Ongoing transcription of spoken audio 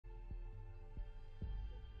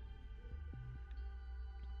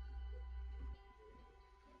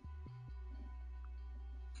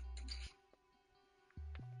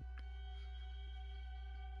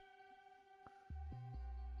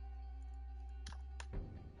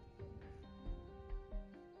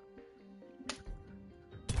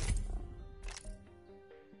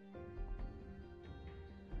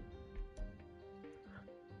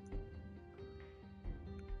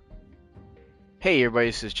Hey everybody,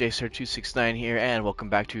 this is JSR269 here, and welcome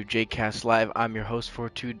back to JCast Live. I'm your host for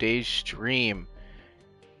today's stream.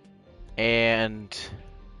 And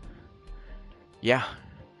yeah,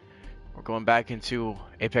 we're going back into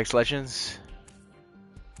Apex Legends.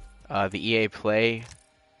 The EA Play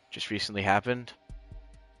just recently happened.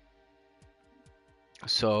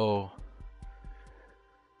 So,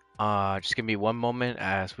 just give me one moment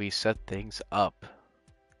as we set things up.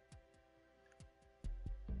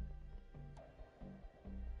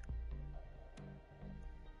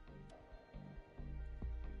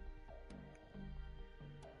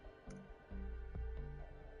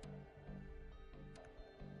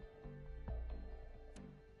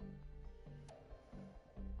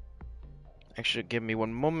 Actually, give me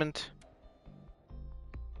one moment.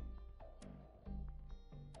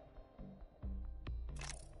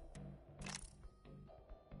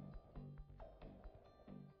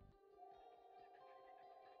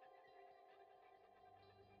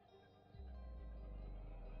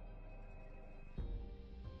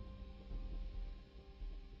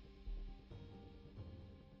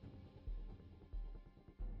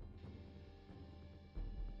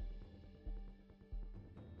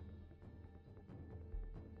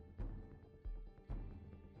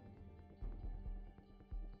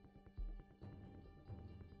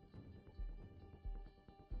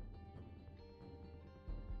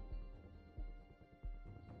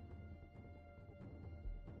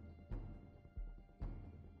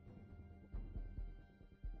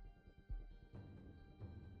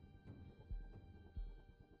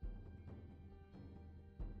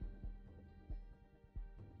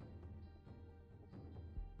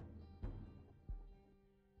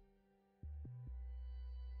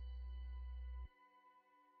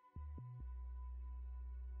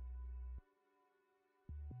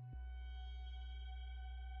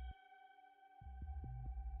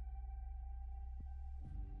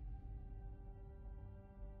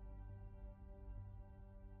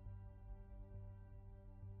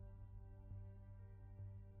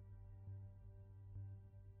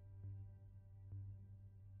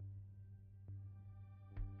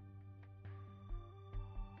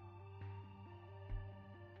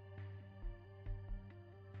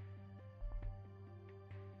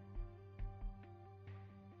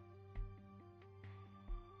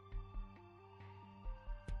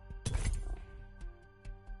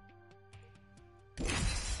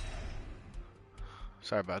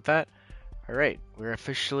 Sorry about that. Alright, we are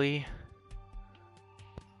officially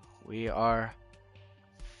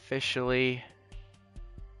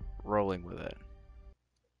rolling with it.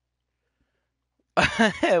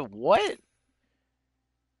 What?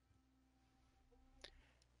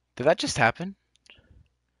 Did that just happen?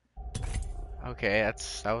 Okay,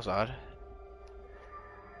 that was odd.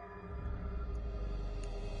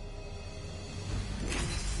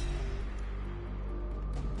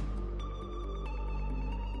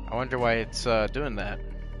 I wonder why it's doing that.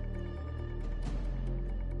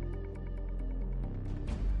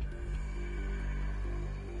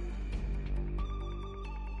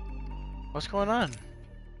 What's going on?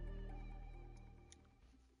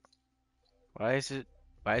 Why is it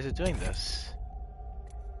doing this?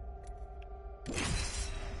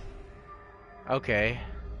 Okay.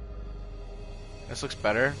 This looks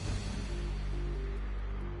better.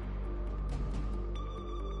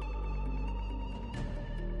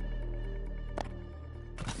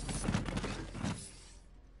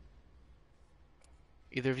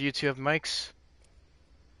 Either of you two have mics?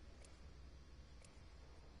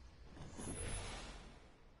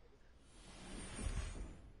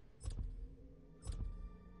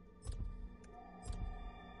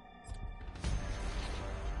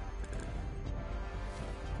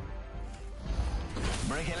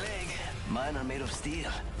 Break a leg. Mine are made of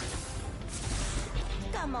steel.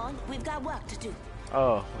 Come on, we've got work to do.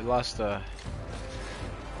 Oh, we lost the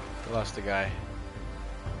guy.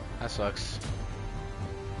 That sucks.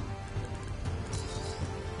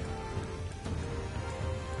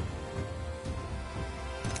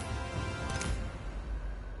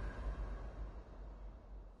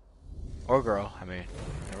 Or girl, I mean,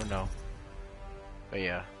 never know. But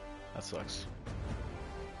yeah, that sucks.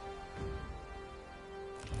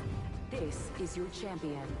 This is your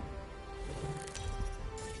champion.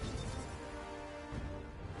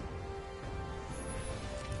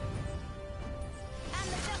 I'm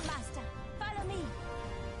the jump master. Follow me.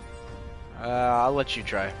 I'll let you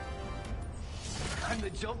try. I'm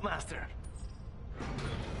the jump master.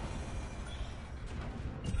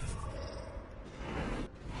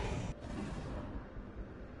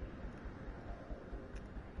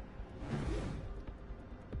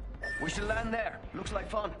 We should land there. Looks like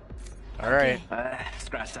fun. All right.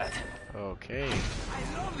 Scratch that. Okay.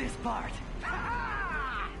 I love this part.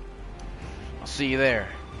 I'll see you there.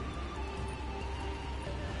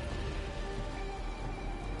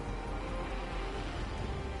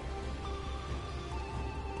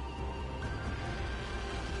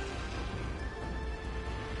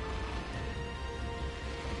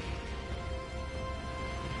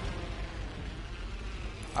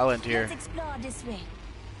 I'll end here. Let's explore this way.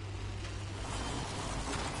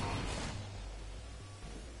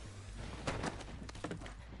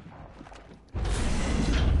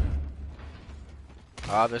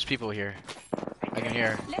 Ah, there's people here. I can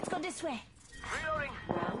hear. Let's go this way. Reloading.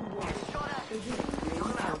 Round one. You're Ring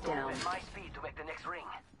gonna have to countdown. move at my speed to make the next ring.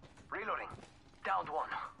 Reloading. Downed one.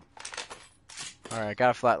 Alright, got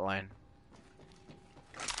a flat line.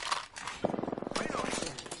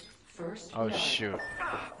 Reloading. First Oh blood. shoot.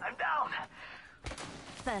 I'm down.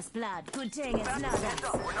 First blood. Good thing it's not Heads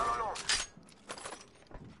us. up. We're not alone.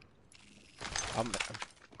 I'm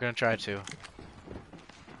gonna try to.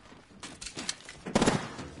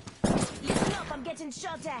 Listen up, I'm getting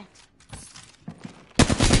shot at.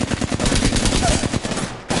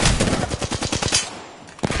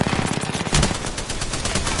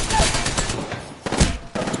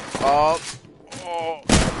 Oh. Oh.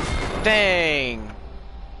 Dang.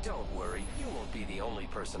 Don't worry, you won't be the only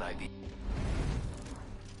person I beat.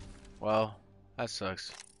 Well, that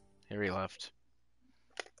sucks. Here he left.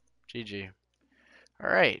 GG.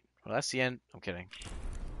 Alright. Well, that's the end. I'm kidding.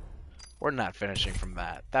 We're not finishing from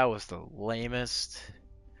that. That was the lamest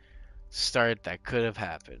start that could have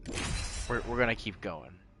happened. We're gonna keep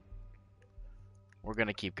going. We're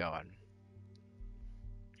gonna keep going.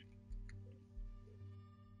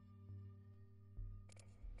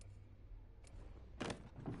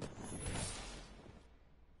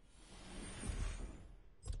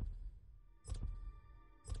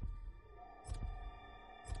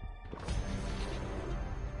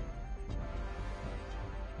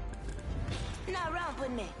 Now romp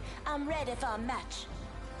with me. I'm ready for a match.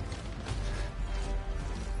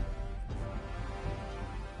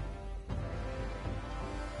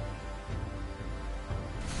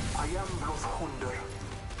 I am Bloodhunder.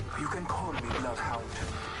 You can call me Bloodhound.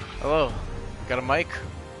 Hello. Got a mic?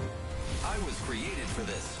 I was created for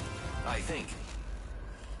this, I think.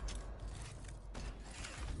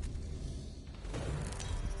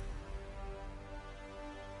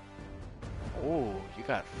 Oh, you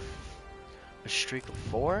got a streak of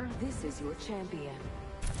 4? This is your champion.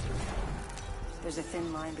 There's a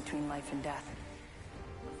thin line between life and death.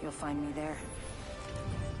 You'll find me there.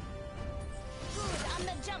 Good, I'm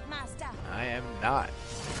the jump master. I am not.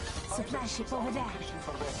 Supply ship over there.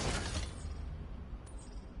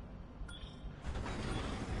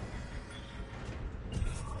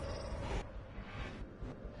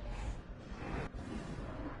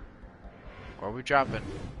 Where are we dropping?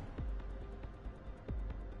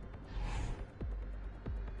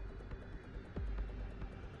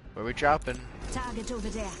 Where are we dropping? Target over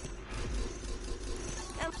there.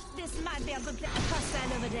 This might be a good place.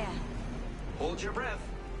 Hostile over there. Hold your breath,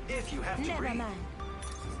 if you have to Never breathe. mind.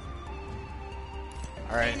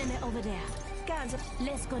 Alright. Enemy over there. Guys,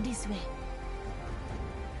 let's go this way.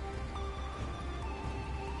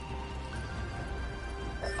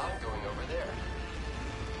 I'm going over there.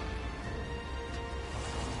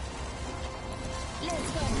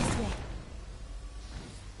 Let's go this way.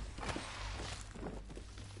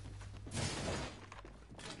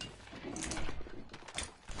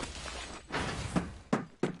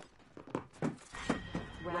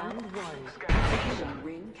 Round one.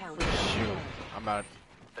 Ring countdown. Shoot. I'm out.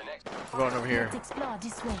 The next. We're going over here. Let's explore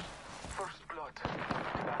this way. First blood.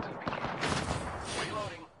 The battle begins.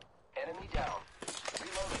 Reloading. Enemy down.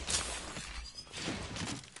 Reloading.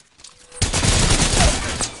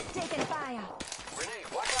 Taking fire. Grenade,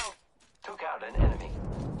 watch out. Took out an enemy.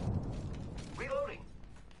 Reloading.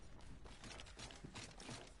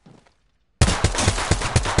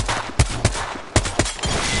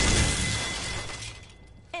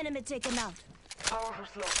 Enemy taken out. Powerful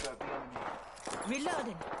slaughter the enemy.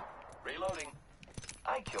 Reloading. Reloading.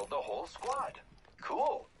 I killed the whole squad.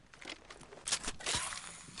 Cool.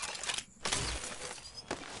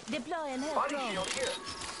 Deploying health Body drone. shield here.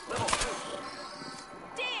 Level 2.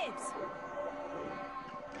 Dibs!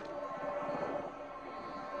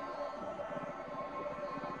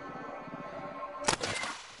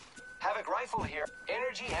 Havoc rifle here.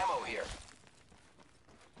 Energy ammo here.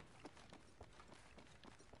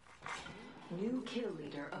 New kill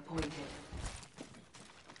leader appointed.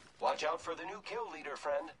 Watch out for the new kill leader,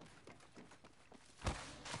 friend.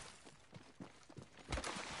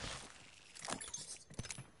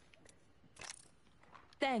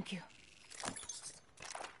 Thank you.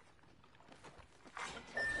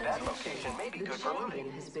 That location may be The good for looting.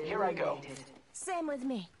 champion has been Here I go. eliminated. Same with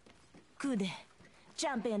me. Good.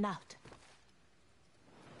 Jump in out.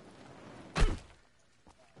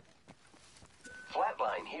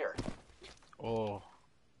 Flatline here. Oh.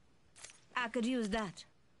 I could use that.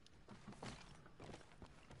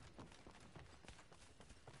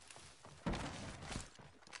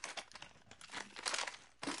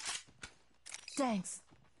 Thanks.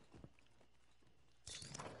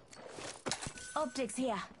 Optics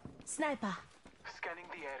here. Sniper. Scanning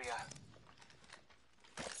the area.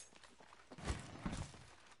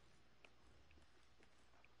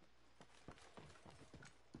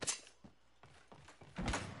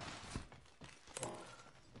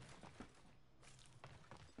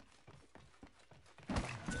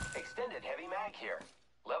 Extended heavy mag here.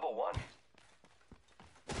 Level 1.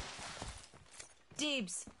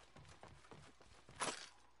 Dibs.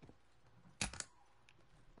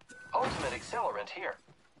 Ultimate accelerant here.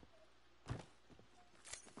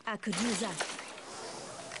 I could use that.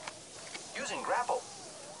 Using grapple.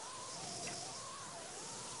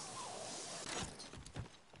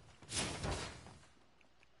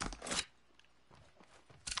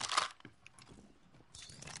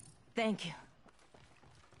 Thank you.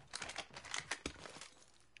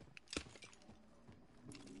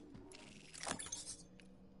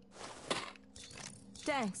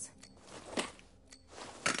 Thanks.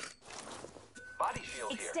 Body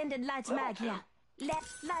shield here. Extended light Level mag 2. here.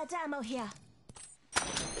 Left light ammo here.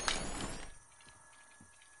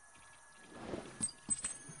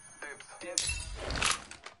 Dibs.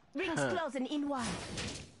 Rings closing in one.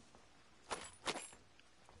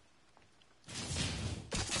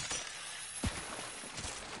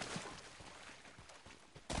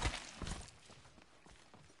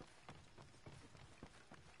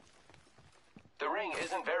 The ring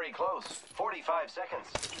isn't very close. 45 seconds.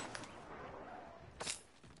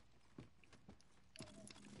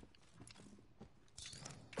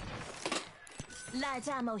 Light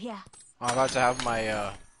ammo here. I'm about to have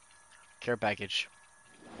my care package.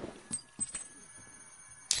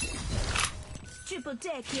 Triple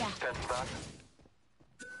take here. Standing back.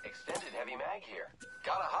 Extended heavy mag here.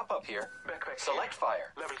 Gotta hop up here. Backpack Select here.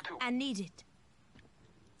 fire. Level 2. I need it.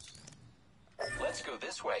 Let's go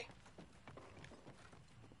this way.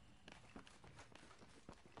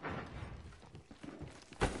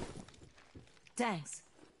 Thanks.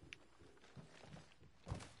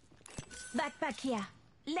 Backpack here.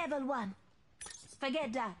 Level 1.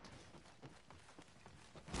 Forget that.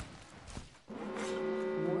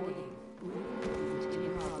 Warning. Movement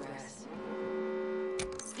in progress.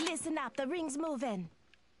 Listen up, the ring's moving.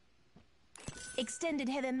 Extended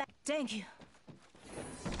heavy mag. Thank you.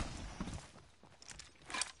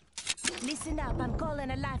 Listen up, I'm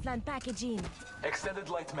calling a lifeline package in. Extended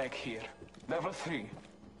light mag here. Level 3.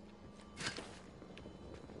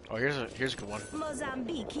 Oh, here's a good one.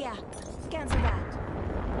 Mozambique here. Cancel that.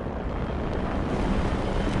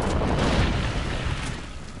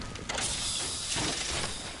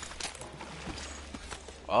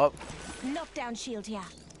 Up. Knockdown shield here.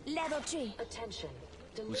 Level 3. Attention.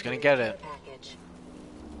 Who's gonna get it? Package.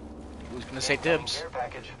 Who's gonna say Incoming dibs? Care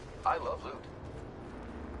package. I love loot.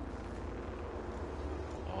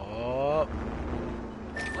 Oh.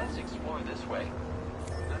 Let's explore this way.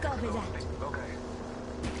 Copy that. Okay.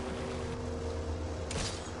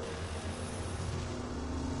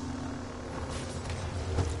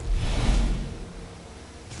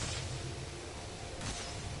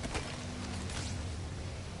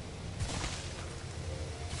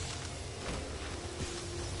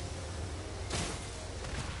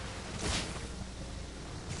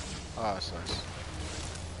 Oh, that's nice.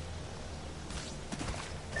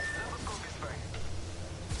 Let's go this way.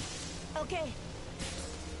 Okay.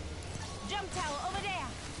 Jump tower over there.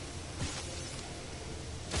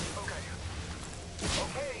 Okay.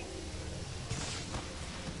 Okay.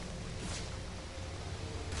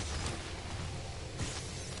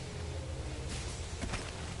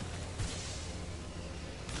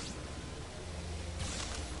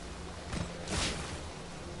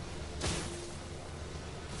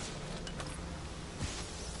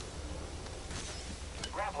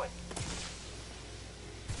 Grappling.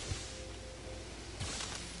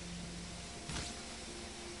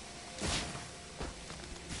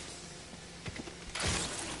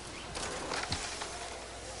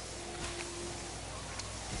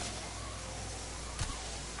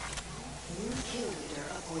 New kill leader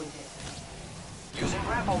appointed. Using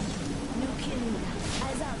grapple. New kill leader.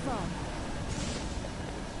 Eyes out for.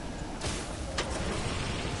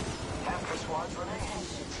 Half the squads remain.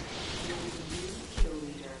 Attention. New kill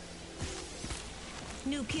leader.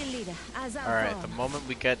 New kill leader, as I Alright, the moment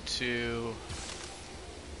we get to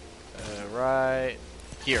right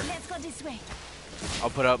here, Let's go this way. I'll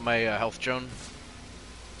put out my health drone.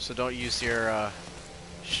 So don't use your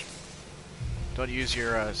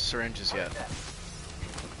syringes yet.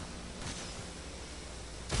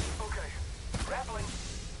 Okay. Grappling.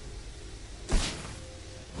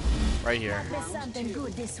 Right here. There's something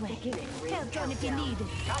good this way. Help John if you need it.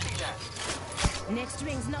 Copy that. Next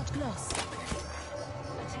ring's not close.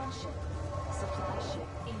 Attention. Supply ship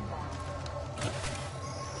inbound.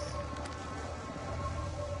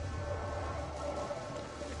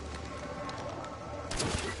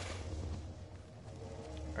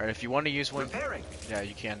 Alright, if you want to use one, Repairing. yeah,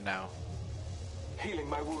 you can now. Healing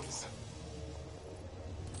my wounds.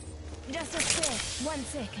 Just a spare. 1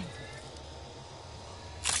 second.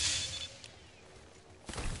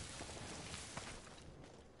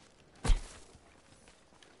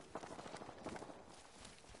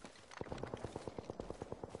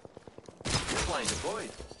 Zipline deployed.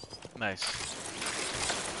 Nice.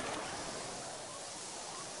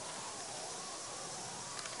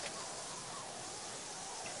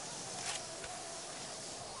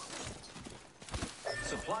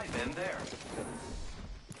 Supply bin there.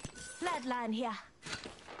 Flatline here.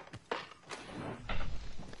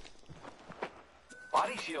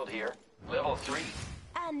 Body shield here. Level 3.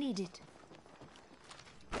 I need it.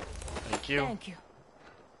 Thank you. Thank you.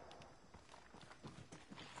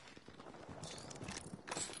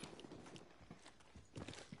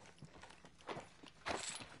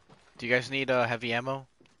 Do you guys need heavy ammo?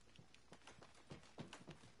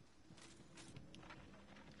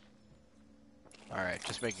 Alright,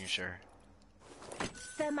 just making sure.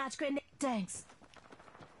 Thermite grenade. Thanks.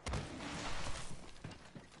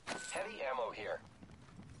 Heavy ammo here.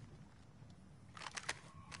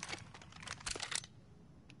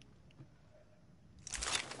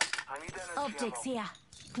 I need energy Optics ammo. here.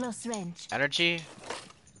 Close range. Energy?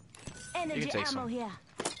 Energy take ammo some. here.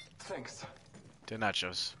 Thanks. To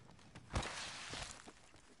nachos.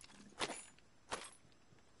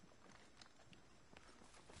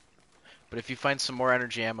 But if you find some more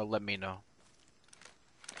energy ammo, let me know.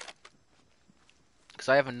 Because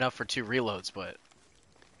I have enough for 2 reloads, but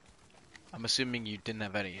I'm assuming you didn't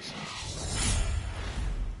have any. So.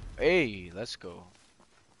 Hey, let's go.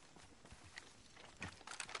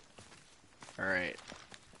 Alright.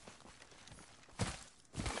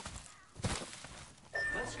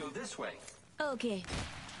 Let's go this way. Okay.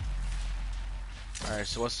 Alright,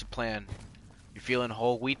 so what's the plan? You feeling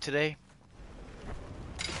whole wheat today?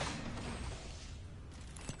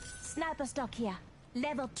 Sniper stock here.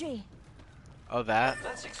 Level 3. Oh, that?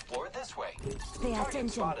 Let's explore this way. Pay Target attention.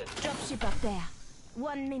 spotted. Dropship up there.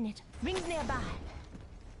 1 minute. Rings nearby.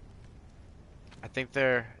 I think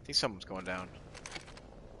someone's going down.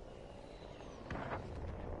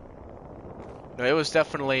 No, it was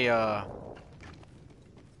definitely,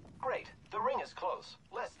 Great. The ring is close.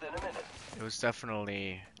 Less than a minute. it was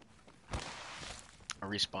definitely a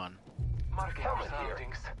respawn. Marking Helmet here.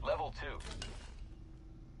 surroundings. Level 2.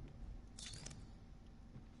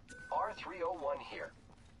 R301 here.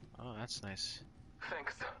 Oh, that's nice.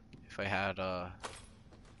 Thanks. If I had,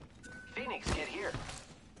 Phoenix kit here.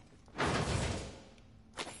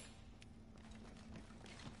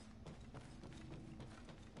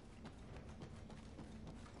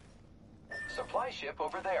 Supply ship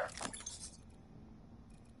over there.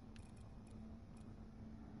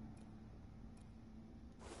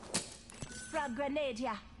 Frag grenade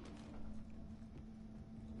here.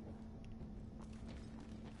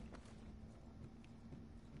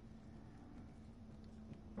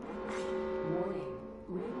 Warning.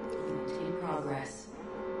 Movement in progress.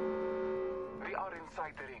 We are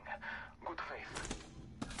inside the ring. Good faith.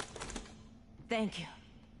 Thank you.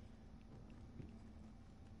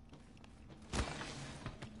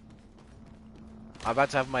 I'm about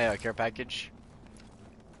to have my care package.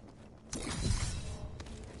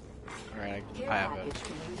 Alright, Care I have it. package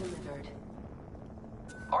being delivered.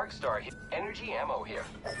 Arcstar here. Energy ammo here.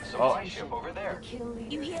 Supply ship over The there. kill leader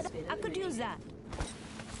You hear has that? been I could use that.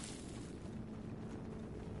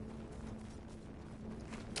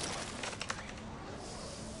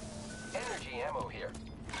 Energy ammo here.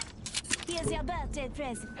 Here's your birthday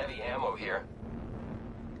present. Heavy ammo here.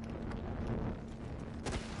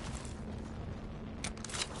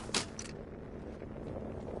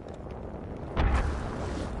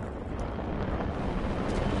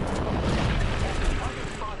 Target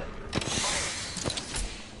spotted.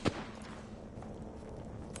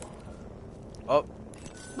 Oh,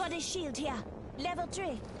 Body shield here. Level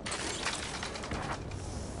 3.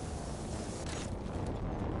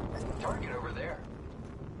 Target over there.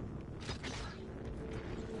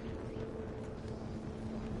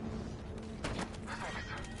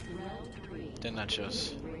 De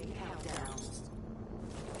nachos. Ring countdown.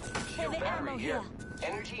 Shield Heavy battery ammo here. here.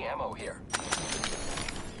 Energy ammo here.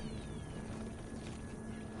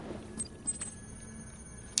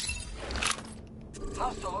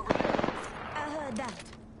 Hostile over there. I heard that.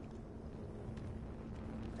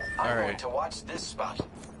 I'm All going right. to watch this spot.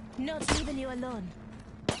 Not leaving you alone.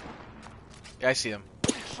 Yeah, I see him.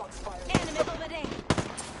 Enemy over there.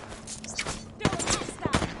 Throwing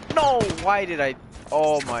hostile. No, why did I?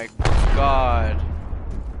 Oh my god.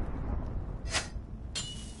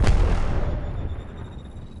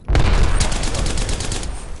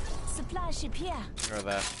 Supply ship here. Ignore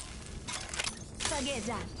that. Forget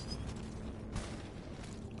that.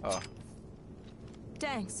 Oh,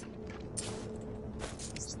 Thanks.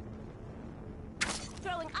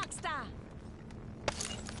 Throwing Oxstar.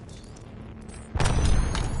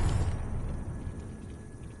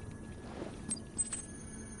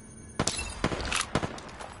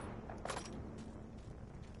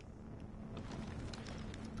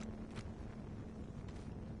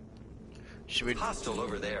 should we? Hostile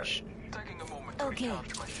over there. Taking a moment to Okay.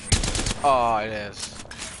 recharge my shield. Oh, it is.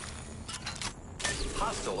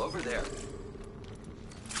 Hostile over there.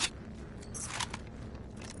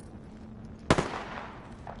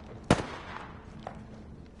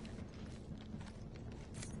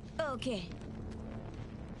 Okay.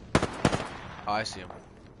 Oh, I see him.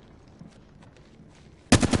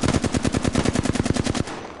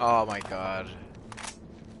 Oh my god.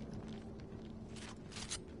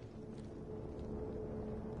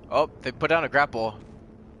 Oh, they put down a grapple.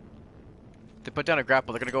 They put down a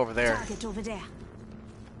grapple. They're gonna go over there. Target over there.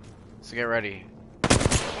 So get ready.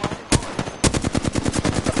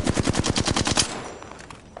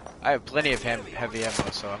 I have plenty of heavy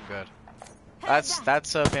ammo, so I'm good.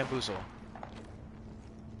 That's a bamboozle.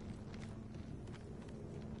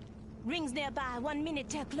 Rings nearby. 1 minute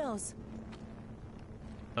till close.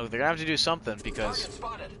 No, they're gonna have to do something because Target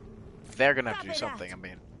spotted. they're gonna have to do Copy that. something. I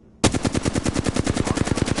mean,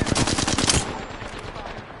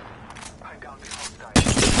 I down the hostile.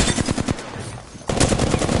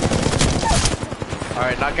 all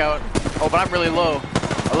right, knockout. Oh, but I'm really low.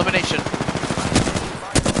 Elimination.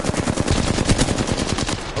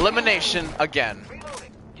 Elimination again.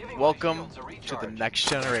 Reloading. Giving my Welcome shields a to the recharge. next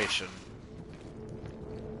generation.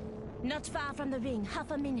 Not far from the ring. Half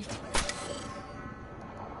a minute.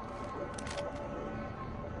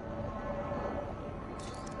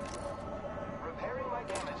 Repairing my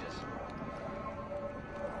damages.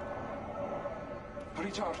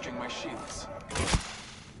 Recharging my shields.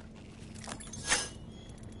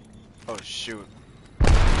 Oh shoot.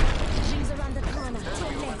 Rings around the corner. To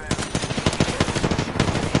your left.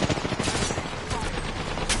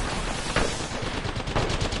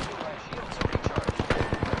 Giving my shields a recharge.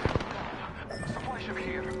 Supply ship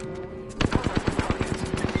here.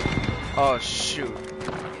 Oh shoot.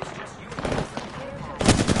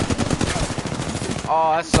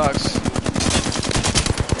 Oh, that sucks.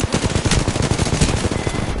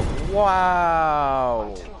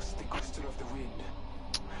 Wow. Trust the crystal of the wind.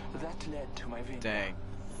 That led to my vineyard. Dang.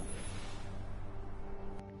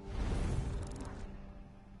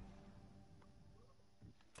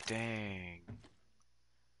 Dang.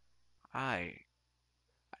 I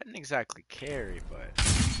didn't exactly carry, but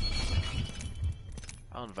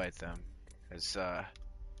I'll invite them. Cause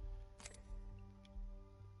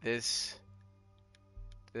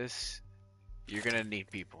this you're gonna need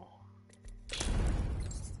people.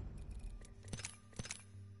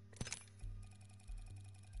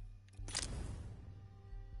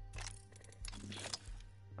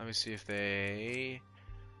 Let me see if they...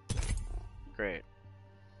 Great.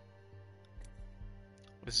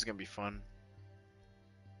 This is gonna be fun.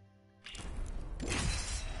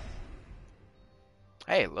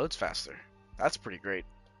 Hey, it loads faster. That's pretty great.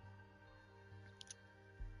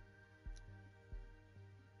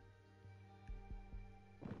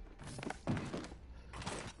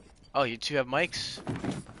 Oh, you two have mics?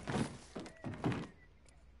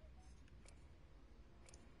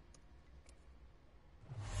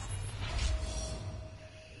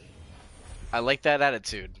 I like that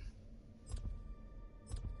attitude.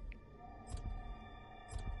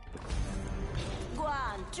 Go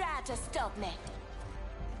on. Try to stop me.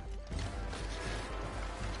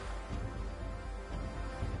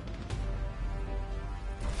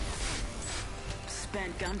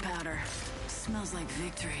 Spent gunpowder. Smells like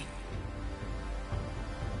victory.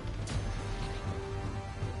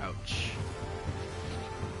 Ouch.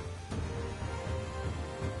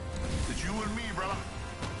 It's you and me, brother.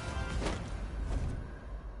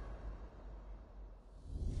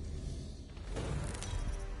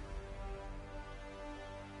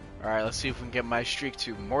 Alright, Alright, let's see if we can get my streak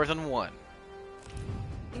to more than 1.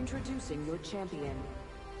 Introducing your champion.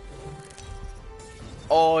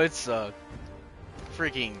 Oh, it's a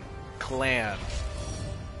freaking clan.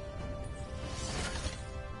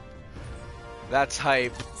 That's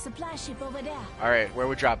hype. Supply ship over there. Alright, where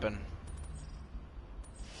we dropping?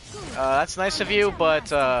 That's nice of you, but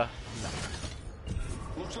no.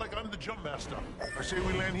 Looks like I'm the jump master. I say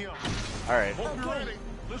we land here. Alright, Hope you're ready.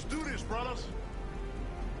 Let's do this, brothers.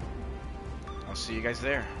 I'll see you guys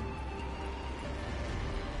there.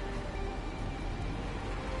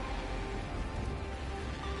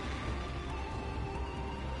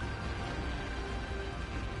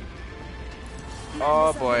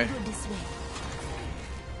 Oh boy. Good this way.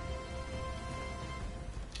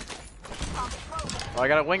 Well, I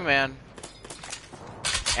got a wingman.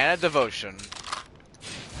 And a devotion.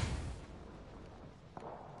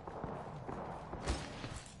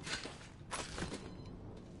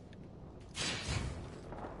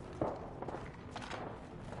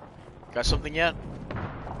 Got something yet?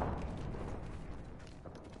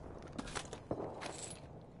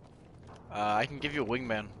 I can give you a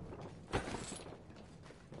wingman.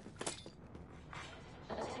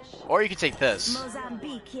 Or you can take this.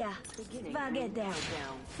 Mozambique, yeah. Forget that.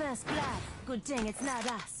 First blood. Good thing it's not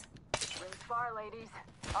us. Rings far, ladies.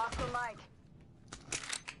 Oscar Mike.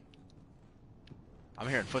 I'm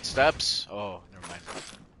hearing footsteps. Oh, never mind.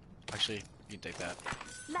 Actually, you can take that.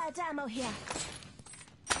 Light ammo here.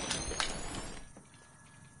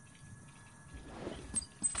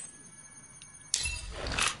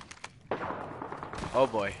 Oh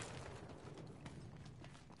boy.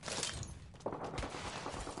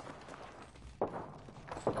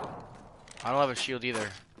 I don't have a shield either.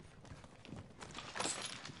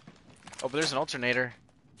 Oh, but there's an alternator.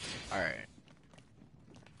 Alright.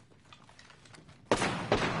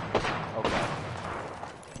 Oh god.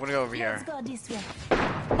 I'm gonna go over Let's here. go this way.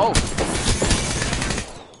 Oh!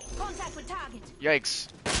 Contact with target. Yikes.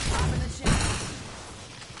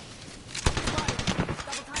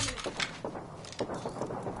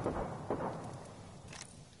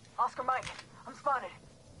 Oscar Mike, I'm spotted.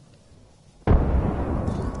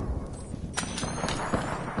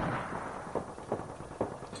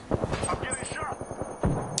 I'm getting shot.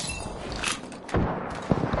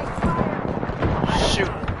 Shoot.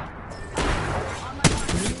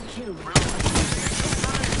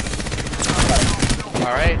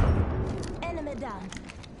 Alright. Enemy down.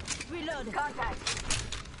 Reloaded. Contact.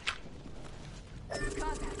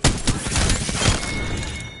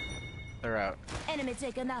 They're out. Enemy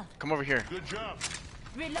taken out. Come over here. Good job.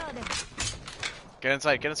 Reloaded. Get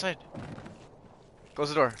inside, get inside. Close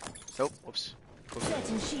the door. Nope, whoops. Close the door.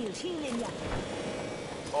 Setting shield. Healing ya.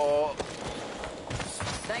 Oh.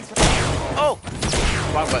 Thanks for Oh!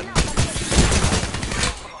 Wrong button.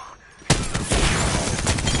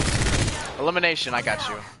 Elimination, I got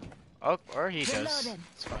you. Oh, or he does. Reloading.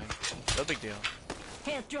 It's fine. No big deal.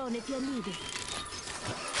 Health drone if you need it.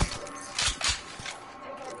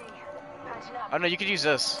 patching up. Oh no, you could use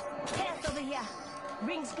this. Health over here.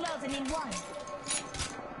 Rings closing in 1.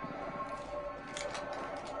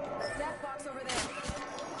 Death box over there.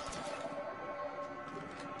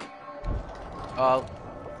 Uh,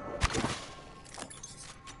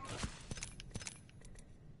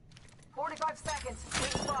 45 seconds.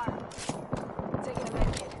 Waiting far. Taking a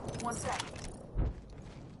med kit. 1 sec.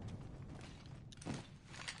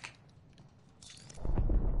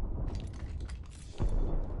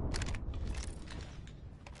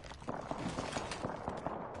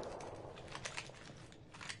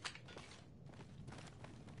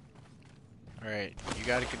 alright. You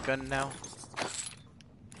got a good gun now?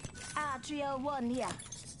 R301 here.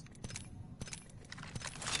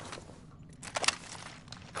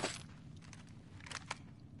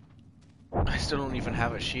 I still don't even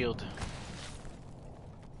have a shield.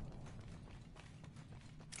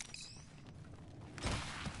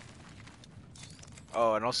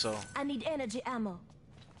 Oh, and also, I need energy ammo.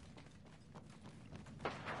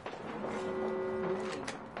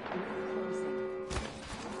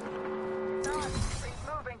 Rings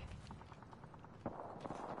moving.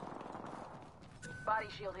 Body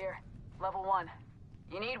shield here. Level 1.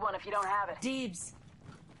 You need one if you don't have it. Dibs.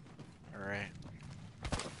 alright.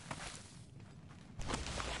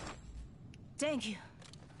 Thank you.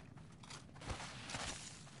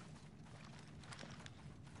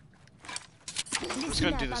 I'm just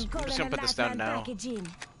gonna do this. I'm just gonna put this down now. Hey,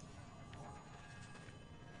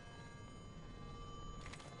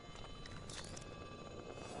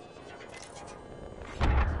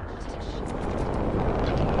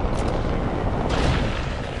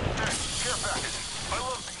 care package. I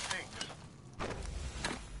love these things.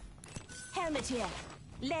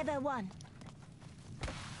 here. Level 1.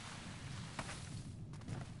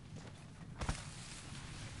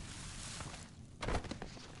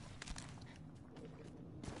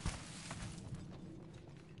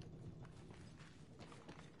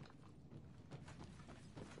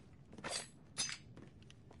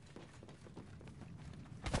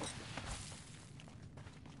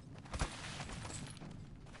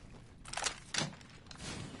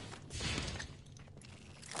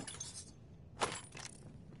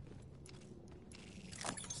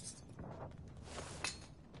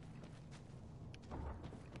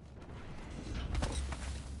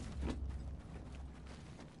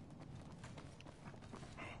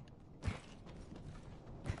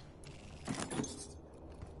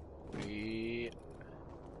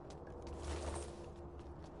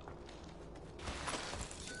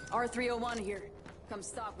 R301 here. Come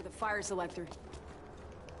stock with a fire selector.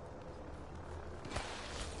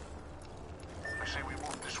 I say we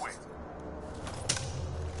move this way.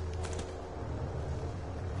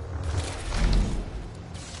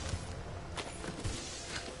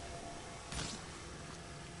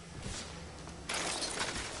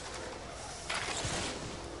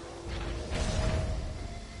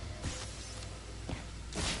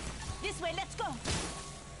 This way, let's go.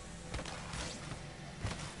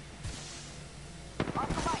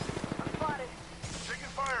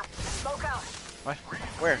 What?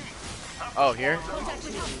 Where? Oh, here? Contact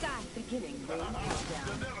with hostile. Beginning ring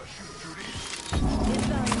countdown. Never shoot, Judy. Deploying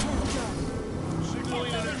helicopter.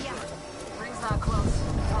 Signaling an Yeah. Ring's not close.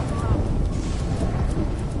 Off the top.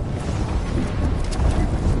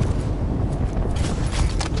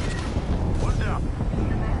 one down.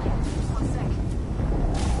 Just 1 sec.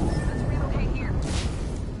 Let's relocate here.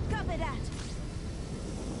 Copy that.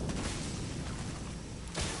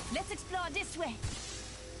 Let's explore this way.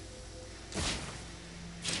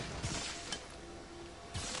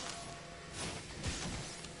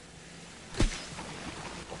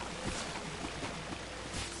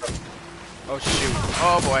 Oh shoot.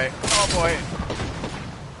 Oh boy. Oh boy.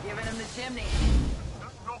 Giving him the chimney.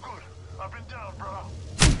 No good. I've been down, bro.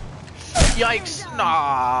 Yikes.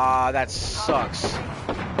 Nah, that sucks.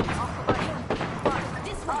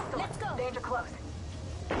 This way, let's go. Danger close.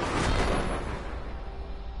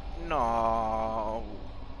 No.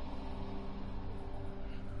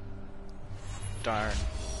 Darn.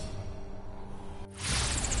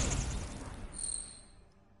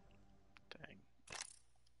 Dang.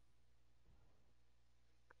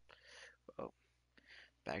 Oh.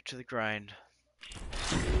 Back to the grind.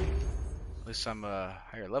 At least I'm a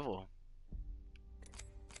higher level.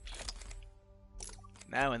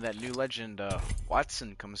 Now when that new legend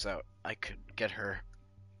Watson comes out, I could get her.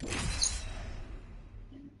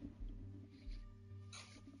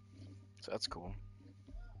 So that's cool.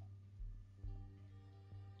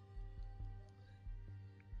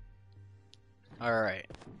 Alright.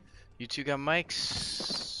 You two got mics?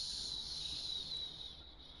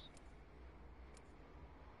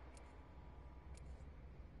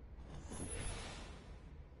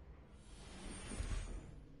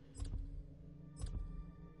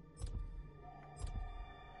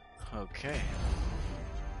 Okay.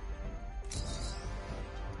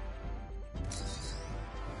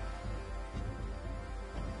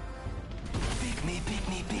 Pick me, pick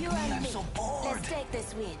me, pick You me. and I'm me. so bored. Let's take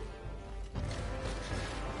this win.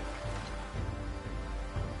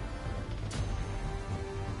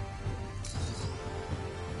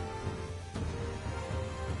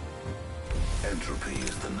 Entropy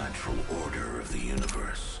is the natural order of the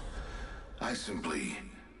universe. I simply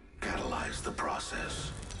catalyze the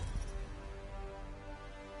process.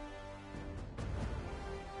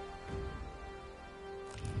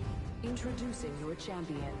 Introducing your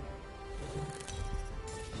champion.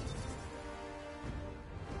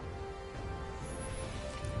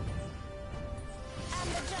 I'm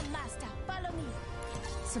the jump master. Follow me.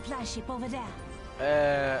 Supply ship over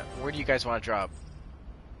there. Where do you guys want to drop?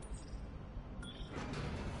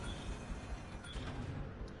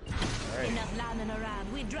 Alright. Enough lying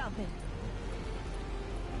around. We dropping.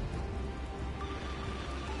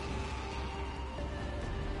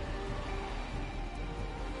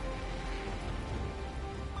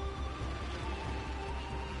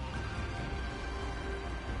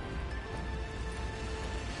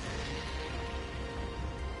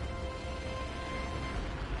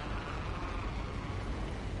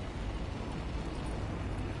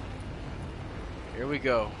 Here we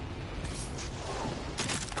go.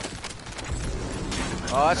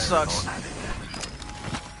 Oh, that sucks.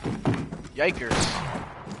 Yikers.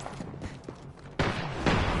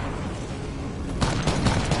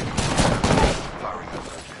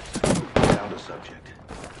 Down to 7.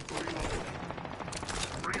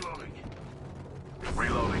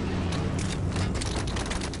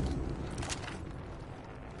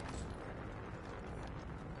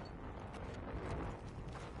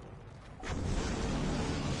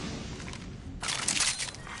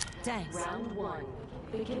 Thanks. Round 1.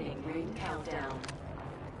 Beginning ring countdown.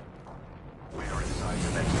 We are inside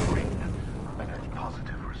the next ring. A net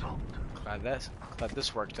positive result. Glad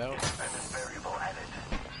this worked out. Independent variable added.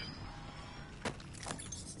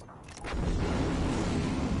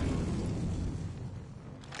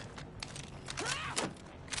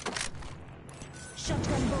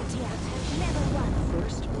 Shotgun bolt here. Level 1.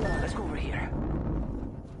 First blood. Let's go over here.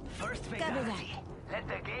 First Copy fatality. that. Let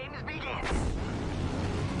the games begin.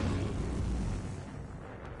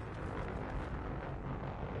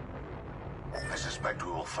 I suspect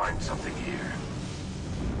we will find something here.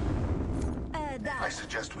 I That.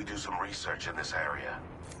 suggest we do some research in this area.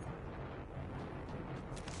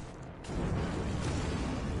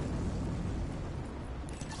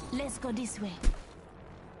 Let's go this way.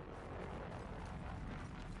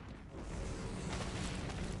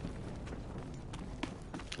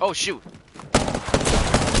 Oh shoot!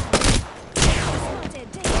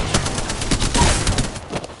 Spotted. Take it.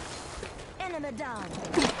 Enemy down.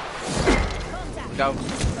 Contact. Go.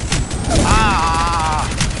 Ah!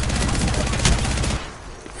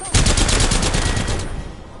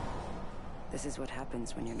 This is what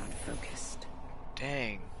happens when you're not focused.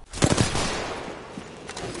 Dang.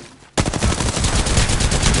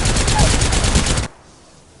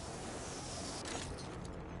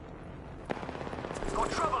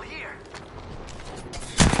 Got trouble here.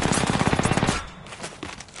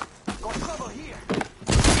 Got trouble here.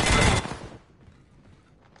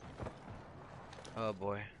 Oh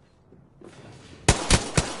boy.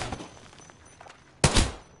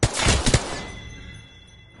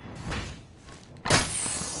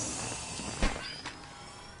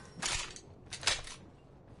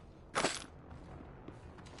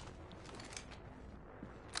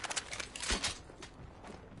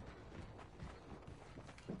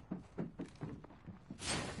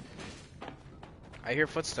 I hear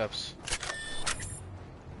footsteps.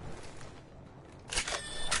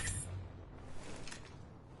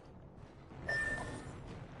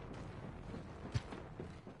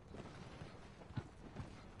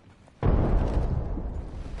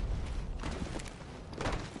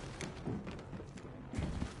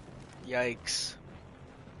 Yikes.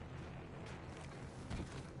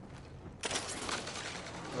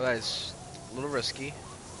 Well, that is a little risky.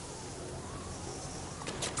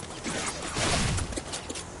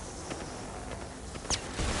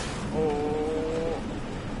 Oh.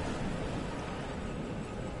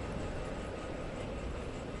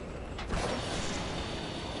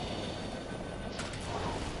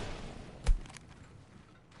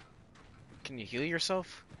 Can you heal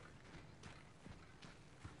yourself?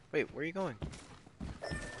 Wait, where are you going?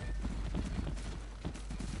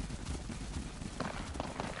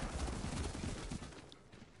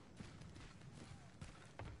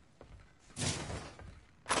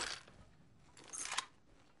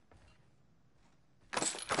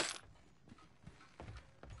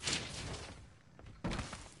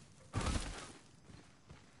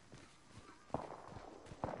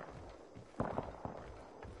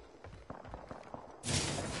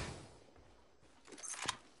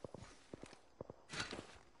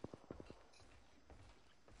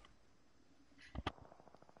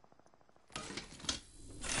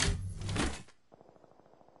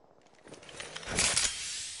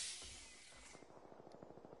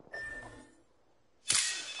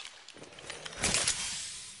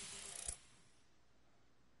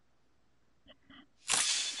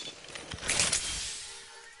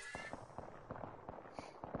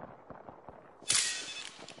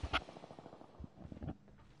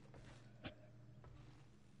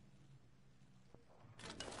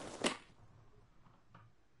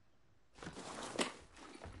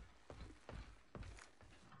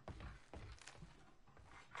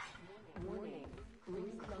 Warning.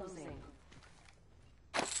 Ring closing.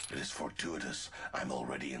 It is fortuitous. I'm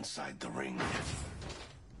already inside the ring.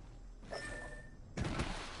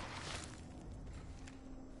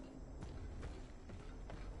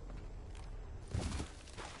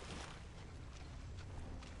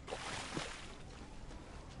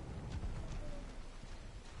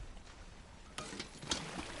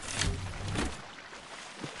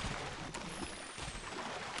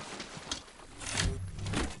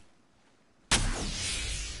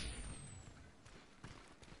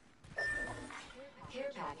 Care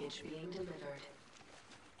package being delivered.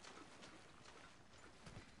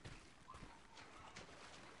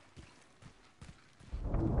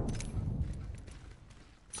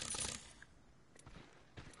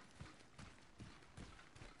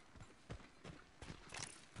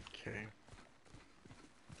 Okay.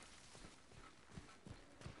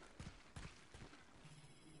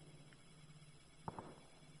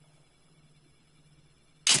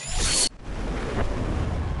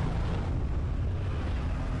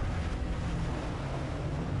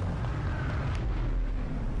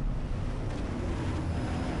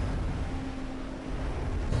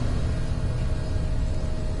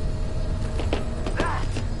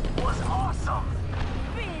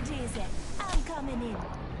 coming in.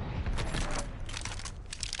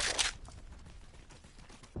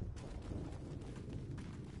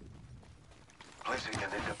 Placing an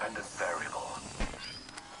independent variable.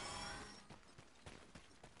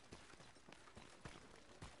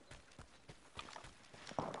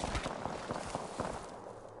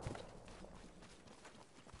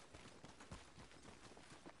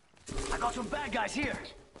 I got some bad guys here.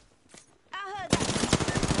 I heard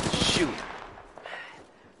that. Shoot.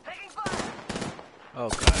 Taking fire. Oh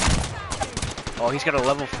god. Oh, he's got a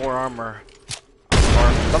level 4 armor. Or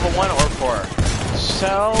level 1 or 4.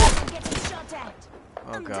 So. I'm getting shot at.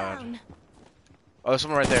 Oh I'm god. down. Oh, there's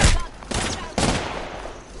someone right there.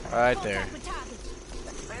 Right there. Contact with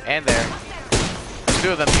target. And there. There's 2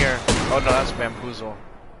 of them here. Oh no, that's Bamboozle.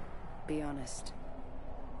 Be honest.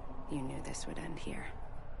 You knew this would end here.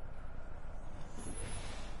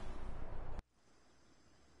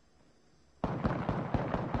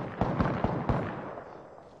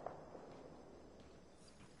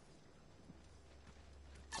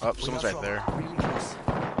 Oh, someone's right there. Really close.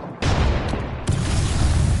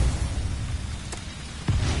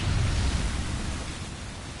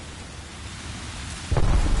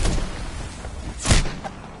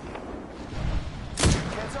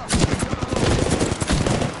 Hands up.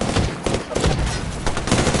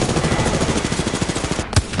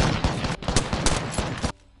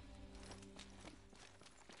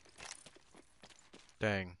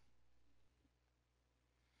 Dang.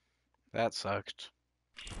 That sucked.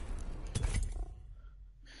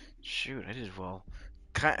 Shoot, I did well.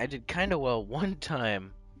 I did kind of well one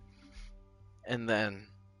time, and then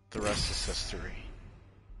the rest is history.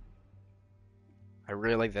 I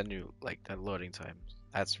really like that loading time.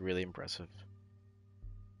 That's really impressive.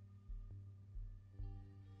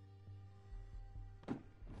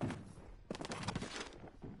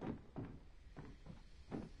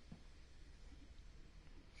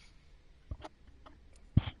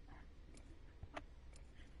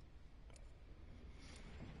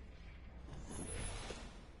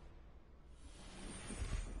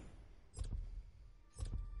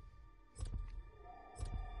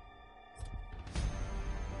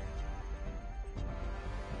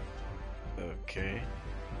 Okay.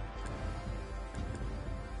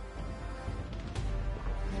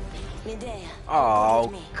 Medea. Oh,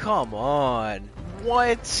 me. come on.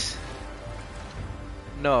 What?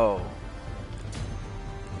 No.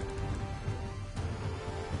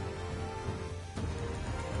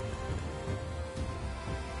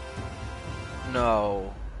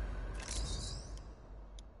 No.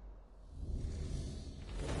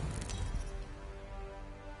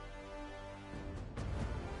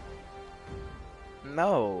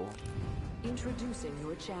 No. Introducing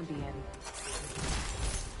your champion.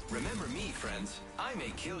 Remember me, friends. I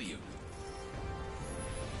may kill you.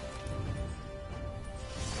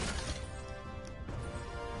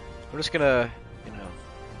 I'm just gonna,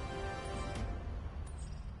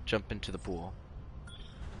 jump into the pool.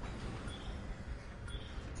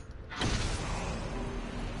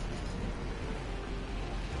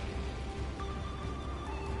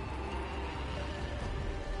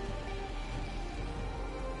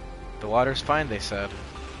 The water's fine, they said.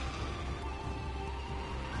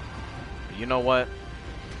 But you know what?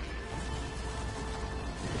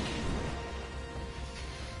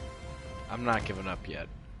 I'm not giving up yet.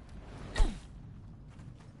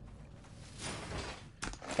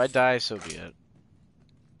 If I die, so be it.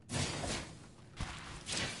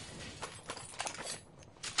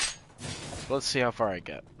 Let's see how far I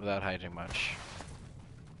get without hiding much.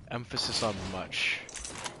 Emphasis on much.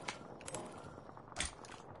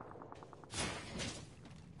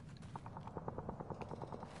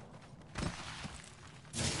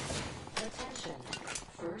 Attention.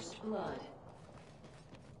 First blood.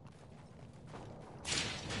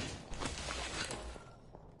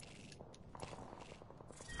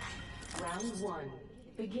 Round 1.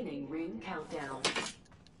 Beginning ring countdown.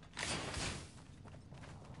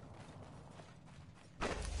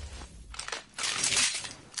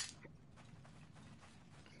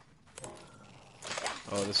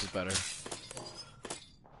 Oh, this is better.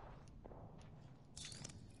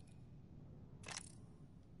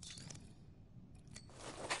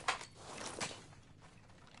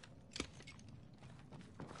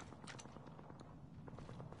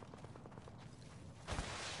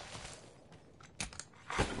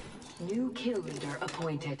 New kill leader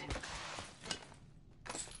appointed.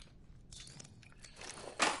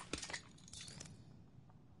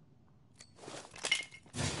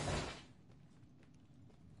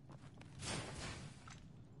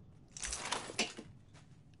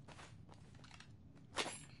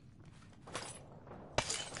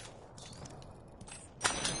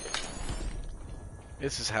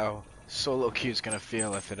 This is how solo queue is gonna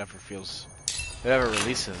feel if it ever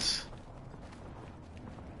releases.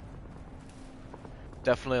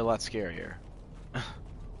 Definitely a lot scarier.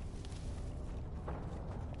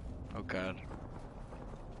 Oh god.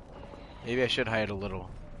 Maybe I should hide a little.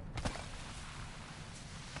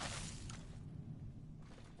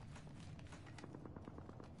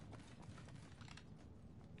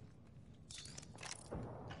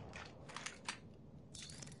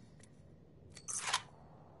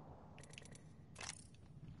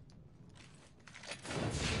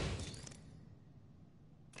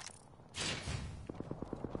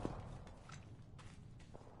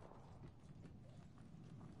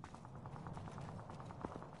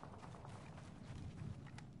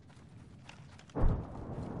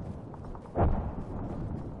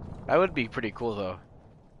 That would be pretty cool though.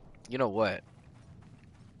 You know what?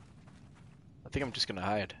 I think I'm just gonna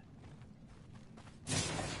hide.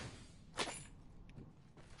 If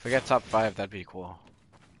I get top 5, that'd be cool.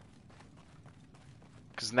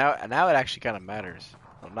 Cause now it actually kind of matters.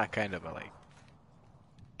 Well, not kind of, but like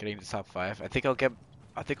getting to top 5. I think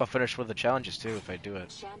I'll finish one of the challenges too if I do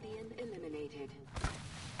it. Champion eliminated.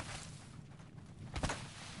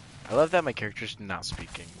 I love that my character's not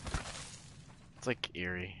speaking. It's like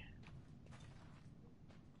eerie.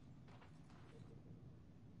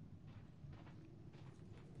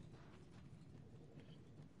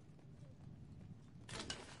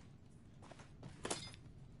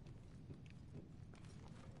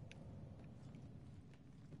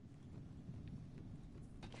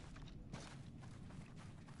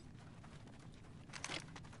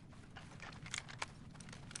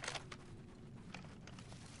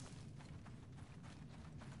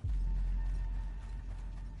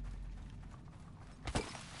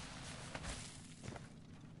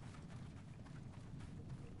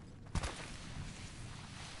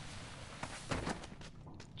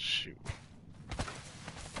 Shoot.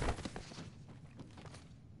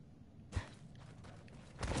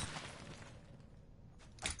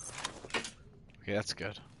 Okay, that's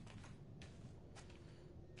good.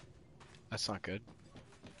 That's not good.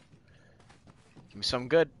 Give me something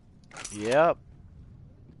good. Yep.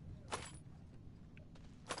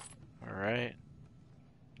 Alright.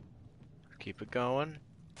 Keep it going.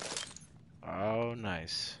 Oh,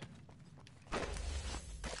 nice.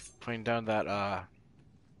 Putting down that,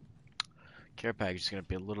 care package is gonna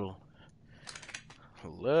be a little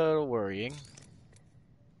worrying.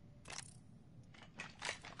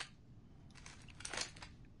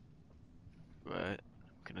 But I'm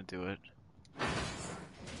gonna do it.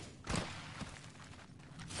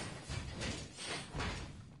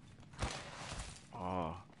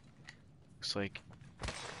 Oh, looks like,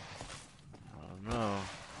 oh no.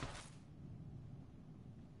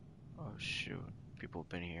 Oh shoot, people have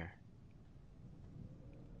been here.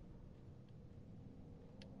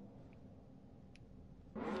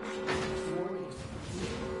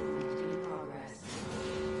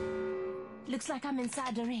 Looks like I'm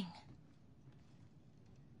inside the ring.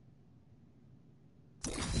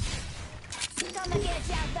 Gonna get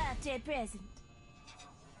your birthday present.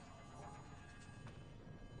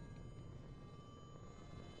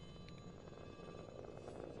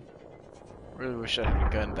 Really wish I had a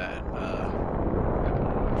gun that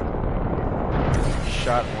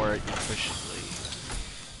shot more efficiently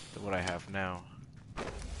than what I have now.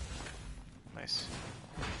 Nice.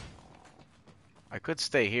 I could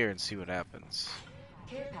stay here and see what happens.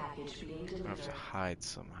 Care package being I have to delivered. hide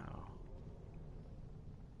somehow.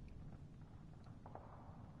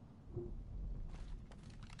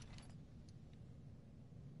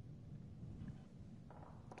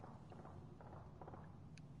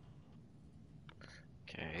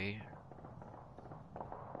 Okay.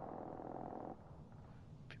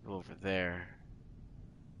 People over there.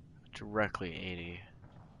 Directly 80.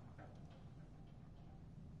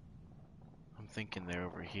 I'm thinking they're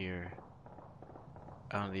over here.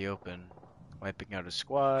 Out in the open. Wiping out a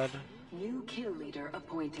squad. New kill leader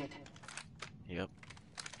appointed. Yep.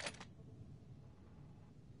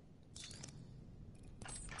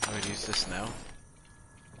 I would use this now.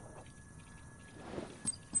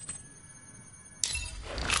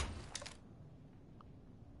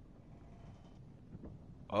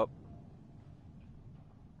 Oh.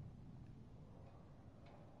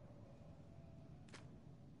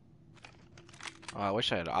 Oh, I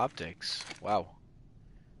wish I had optics. Wow.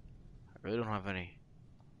 I really don't have any.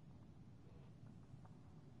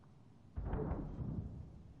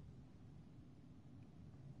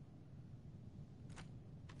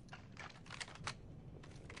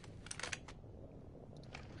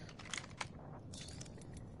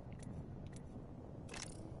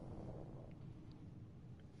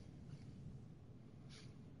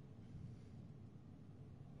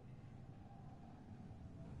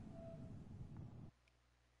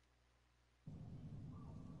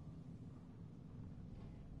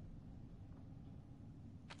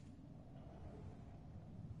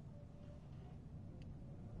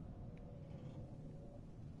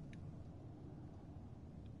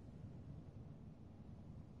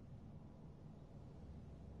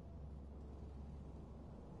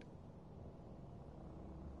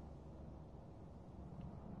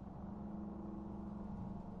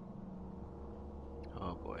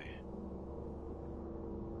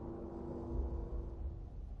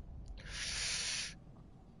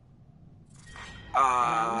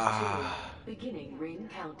 Ah. Beginning ring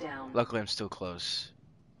countdown. Luckily, I'm still close.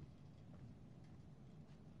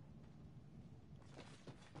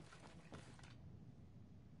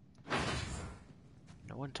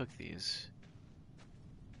 No one took these.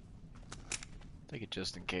 Take it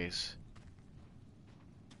just in case.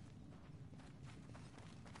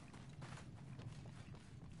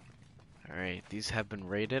 Alright, these have been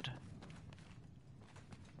raided.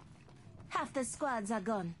 Half the squads are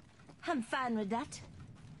gone. I'm fine with that.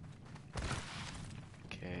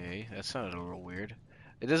 Okay, that sounded a little weird.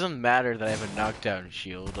 It doesn't matter that I have a knockdown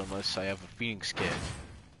shield unless I have a Phoenix kit.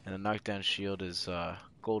 And the knockdown shield is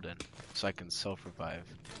golden, so I can self-revive.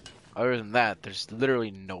 Other than that, there's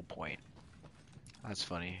literally no point. That's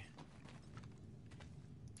funny.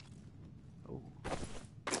 Oh.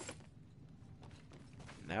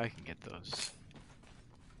 Now I can get those.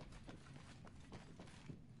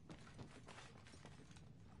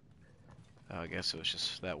 Oh, I guess it was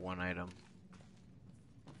just that one item.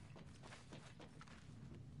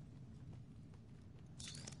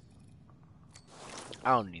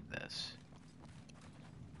 I don't need this.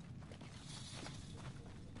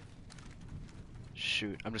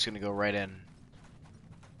 Shoot, I'm just gonna go right in.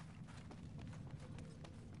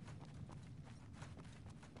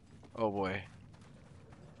 Oh boy.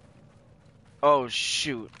 Oh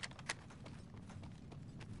shoot.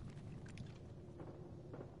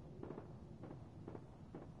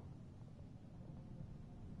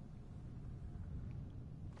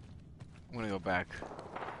 I'm gonna go back.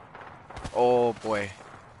 Oh boy.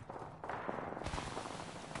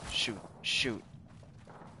 Shoot, shoot.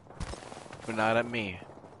 But not at me.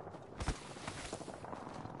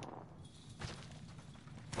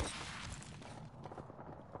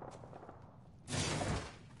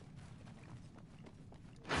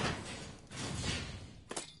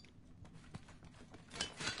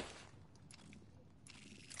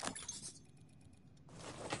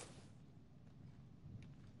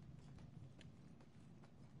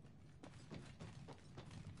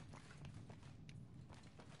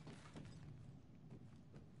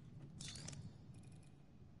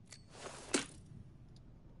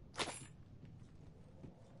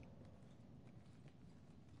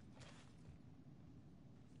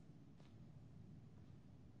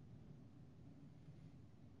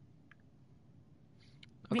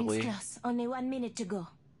 Rings Luckily, close. Only 1 minute to go.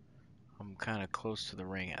 I'm kind of close to the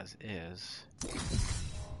ring as is.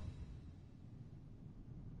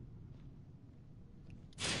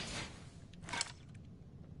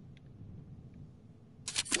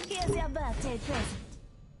 Here's your birthday present.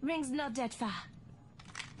 Ring's not that far.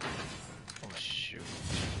 Oh shoot.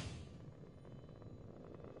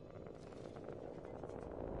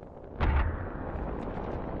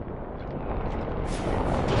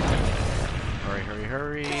 Hurry, hurry,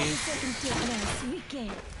 hurry. 30 seconds to advance. We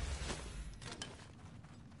can.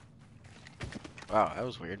 Wow, that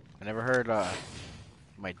was weird. I never heard,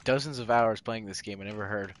 my dozens of hours playing this game, I never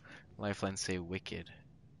heard Lifeline say wicked.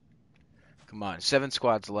 Come on, 7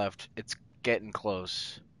 squads left. It's getting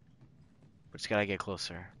close. But it's gotta get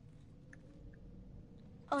closer.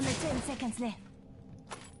 Only 10 seconds left.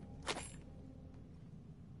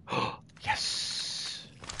 Yes!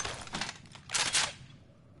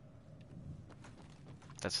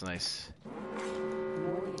 That's nice.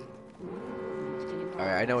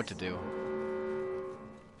 Alright, I know what to do.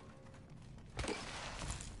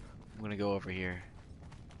 I'm gonna go over here.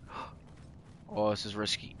 Oh, this is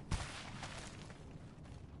risky.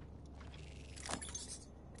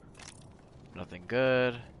 Nothing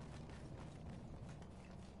good.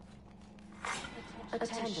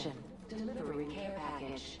 Attention. Delivery care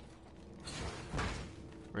package.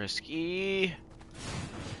 Risky.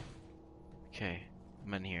 Okay,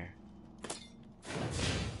 I'm in here.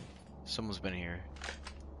 Someone's been here.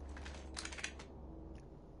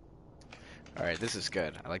 Alright, this is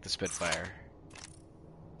good. I like the Spitfire.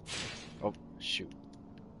 Oh, shoot.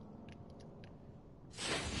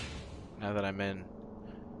 Now that I'm in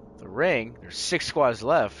the ring, there's 6 squads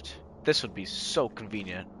left. This would be so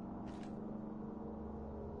convenient.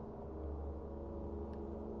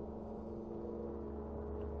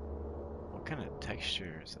 What kind of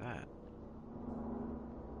texture is that?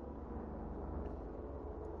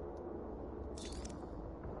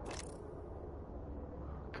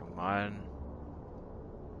 Come on.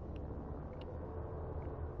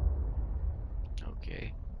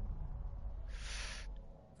 Okay.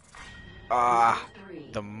 Ah,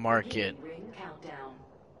 the market. Ring countdown.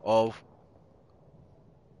 Oh.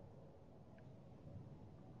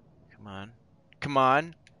 Come on. Come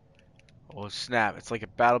on. Oh, snap. It's like a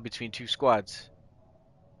battle between 2 squads.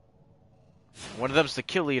 One of them's the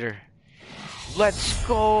kill leader. Let's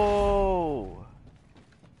go!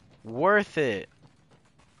 Worth it.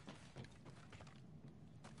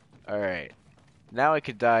 Alright. Now I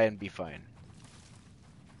could die and be fine.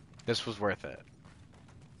 This was worth it.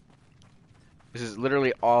 This is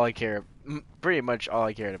literally all I care, pretty much all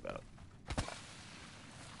I cared about.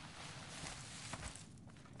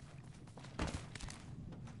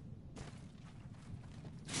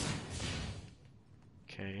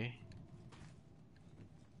 Okay.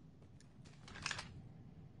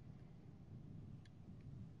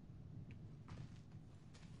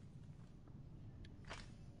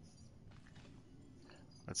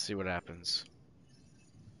 Let's see what happens.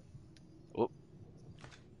 Oh.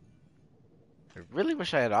 I really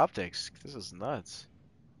wish I had optics. This is nuts.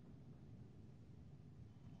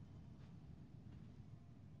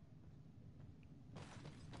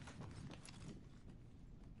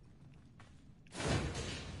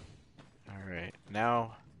 Alright,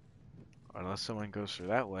 now, unless someone goes through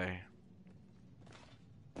that way.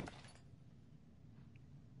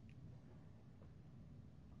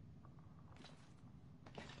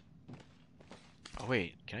 Oh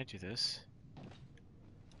wait, can I do this?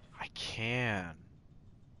 I can.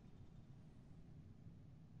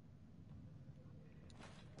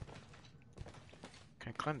 Can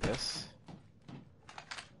I climb this?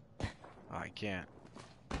 Oh, I can't.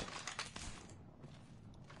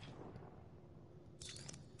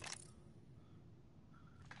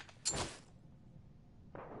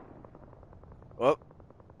 Oh.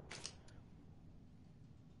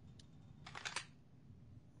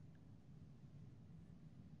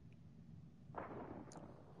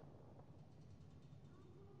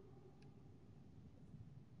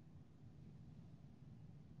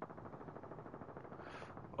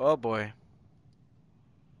 Oh boy.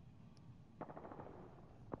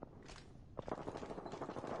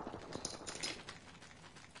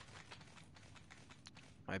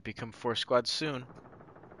 Might become 4 squads soon.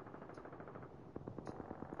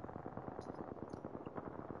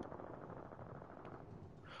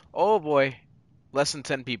 Oh boy. Less than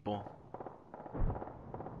 10 people.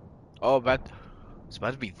 Oh, it's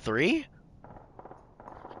about to be 3?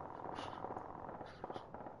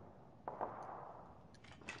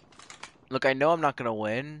 Look, I know I'm not gonna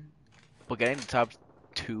win, but getting the top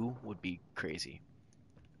 2 would be crazy.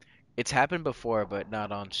 It's happened before, but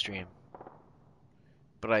not on stream.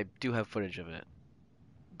 But I do have footage of it.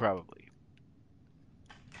 Probably.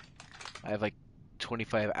 I have like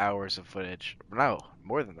 25 hours of footage. No,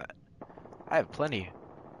 more than that. I have plenty.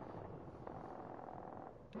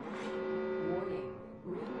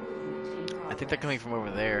 I think they're coming from over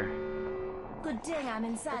there. Good thing I'm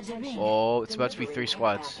inside the ring. Oh, it's about to be 3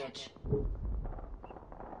 squads.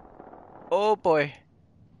 Oh boy.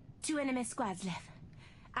 2 enemy squads left.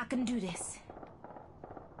 I can do this.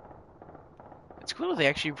 It's cool they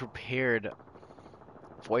actually prepared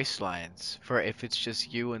voice lines for if it's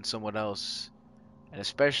just you and someone else. And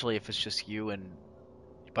especially if it's just you and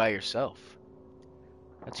by yourself.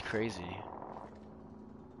 That's crazy.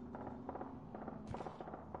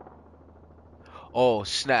 Oh,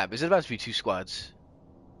 snap. Is it about to be 2 squads?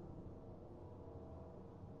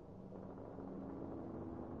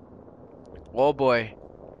 Oh boy.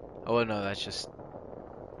 Oh no, that's just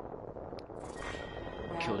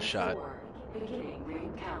kill shot. Beginning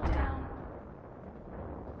ring countdown.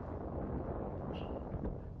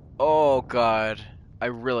 Oh god. I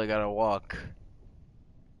really gotta walk.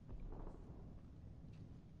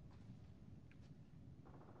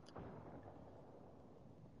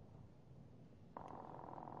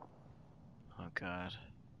 Oh god.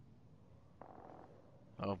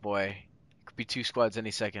 Oh boy. Could be 2 squads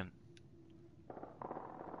any second.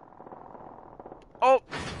 Oh!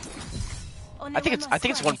 I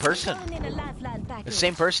think it's one person. The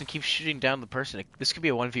same person keeps shooting down the person. This could be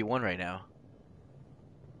a 1v1 right now.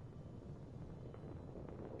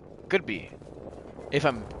 Could be. If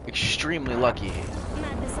I'm extremely lucky.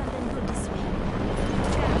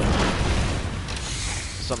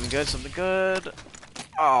 Something good, something good.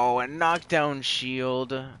 Oh, a knockdown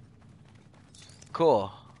shield.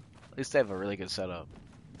 Cool. At least they have a really good setup.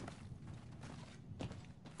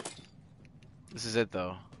 This is it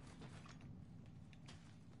though.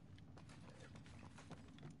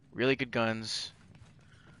 Really good guns.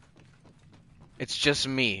 It's just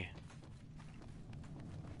me.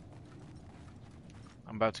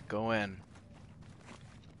 I'm about to go in.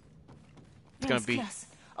 It's gonna be.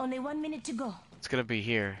 Only 1 minute to go. It's gonna be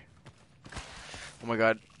here. Oh my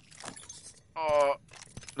god. Oh,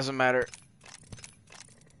 doesn't matter.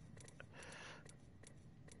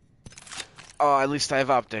 Oh, at least I have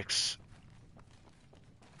optics.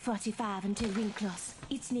 45 until ring close.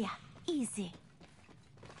 It's near. Easy.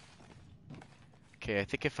 Okay, I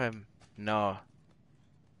think if I'm... No.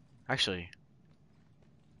 Actually...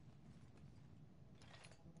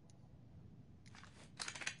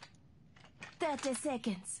 30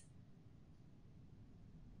 seconds.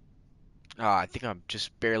 I think I'm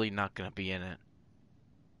just barely not gonna be in it.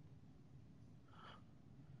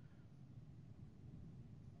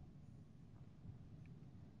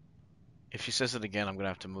 If she says it again, I'm gonna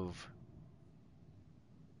have to move.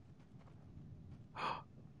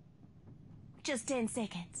 Just 10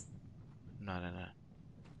 seconds. No.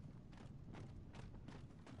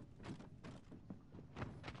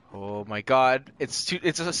 Oh my god, it's a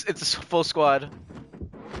full squad.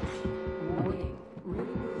 Warning.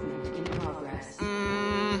 Movement in progress.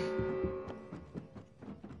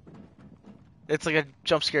 It's like a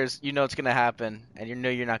jump scares, you know it's gonna happen, and you know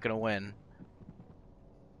you're not gonna win.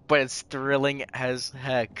 But it's thrilling as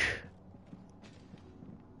heck.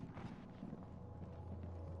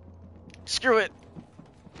 Screw it!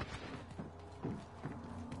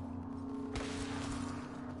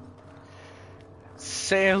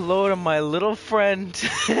 Say hello to my little friend.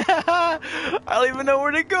 I don't even know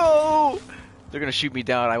where to go. They're gonna shoot me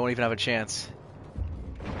down. I won't even have a chance.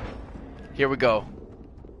 Here we go.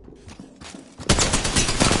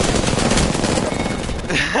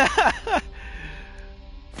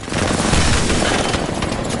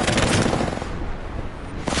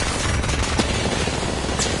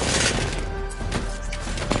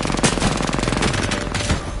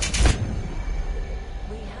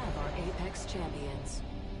 We have our Apex champions.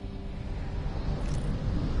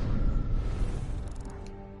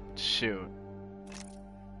 Shoot.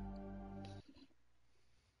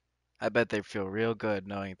 I bet they feel real good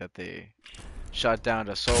knowing that they shot down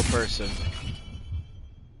a sole person.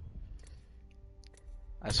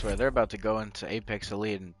 I swear, they're about to go into Apex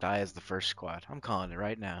Elite and die as the first squad. I'm calling it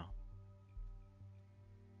right now.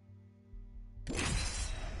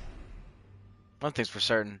 One thing's for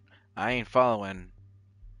certain, I ain't following.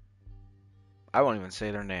 I won't even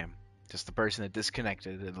say their name. Just the person that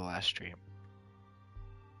disconnected in the last stream.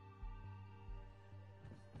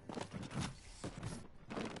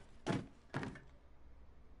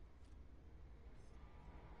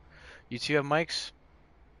 You two have mics?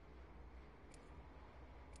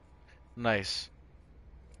 Nice.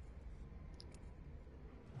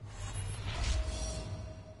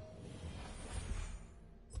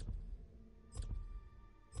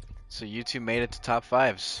 So you two made it to top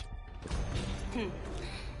 5s.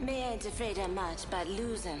 Me ain't afraid of much, but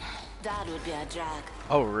losing, that would be a drag.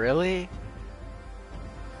 Oh, really?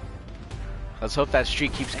 Let's hope that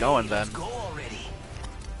streak keeps going then. Go already.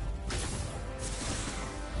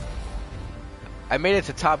 I made it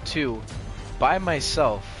to top 2 by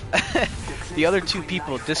myself. The other 2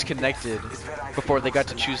 people disconnected before they got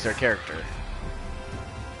to choose their character.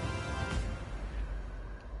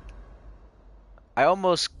 I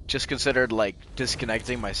almost just considered like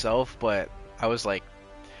disconnecting myself, but I was like,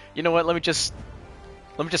 you know what, let me just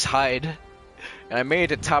hide. And I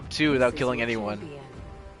made it to top 2 without killing anyone.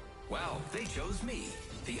 Wow, they chose me.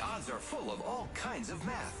 The odds are full of all kinds of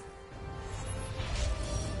math.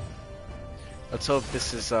 Let's hope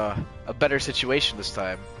this is a better situation this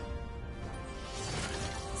time.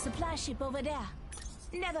 Supply ship over there.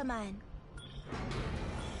 Never mind.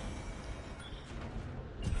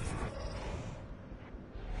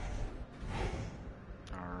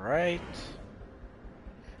 Alright.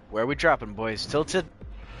 Where are we dropping, boys? Tilted?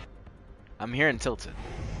 I'm here in Tilted.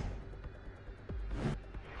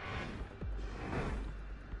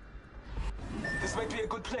 This might be a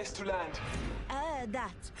good place to land.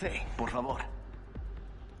 That. Hey, por favor.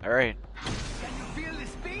 Alright. Can you feel the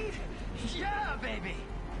speed? Yeah, baby.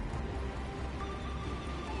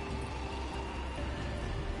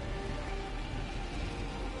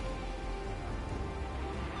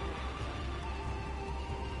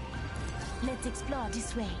 Let's explore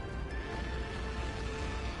this way.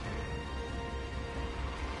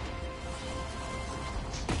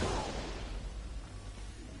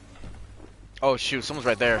 Oh shoot, someone's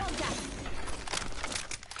right there.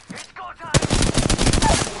 It's go time.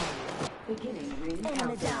 Beginning ring Enemy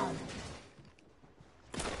countdown. down.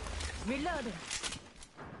 Reloading.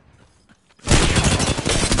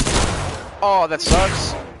 Oh, that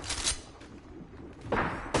sucks.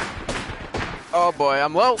 Oh boy,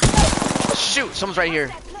 I'm low. Shoot, someone's right here.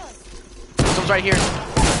 Someone's right here.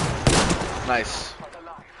 Nice.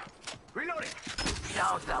 Reloading.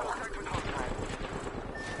 Down that one.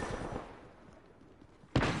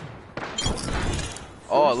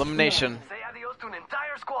 Oh, elimination. Say adios to an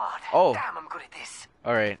entire squad. Oh. Damn, I'm good at this.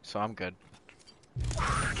 Alright, so I'm good.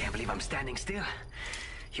 Can't believe I'm standing still.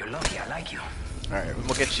 You're lucky I like you. Alright,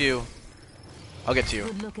 we'll get you. I'll get to you.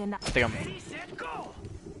 Good looking. I think I'm.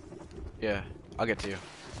 Yeah, I'll get to you.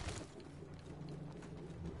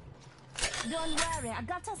 Don't worry, I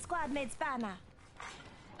got a squad mate's banner.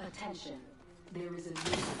 Attention. There is a new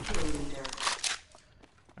kill leader.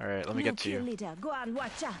 Alright, let me New get to kill you. leader. Go on,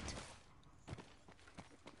 watch out.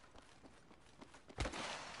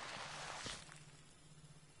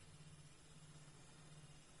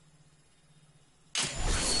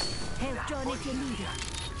 Help John if you need it.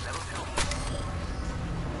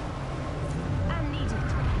 I need it.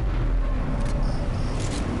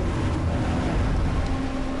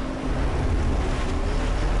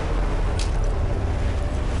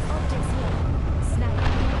 Optics here. Sniper.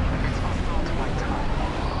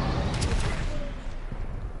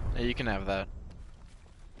 Yeah, you can have that.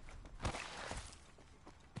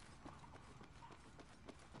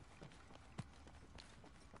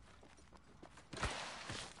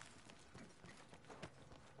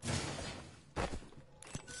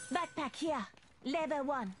 Backpack here. Level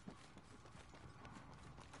 1.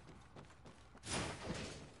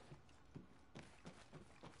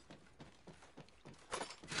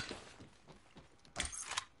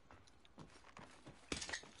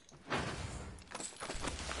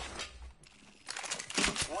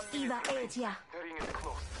 Eva 8 here. The ring is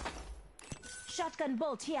close. Shotgun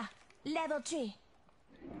bolt here. Level 3.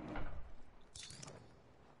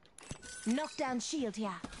 Knockdown shield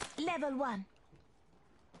here. Level 1.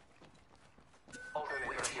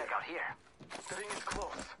 Alternator check out here. The ring is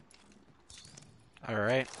close.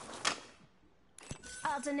 Alright.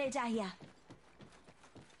 Alternator here.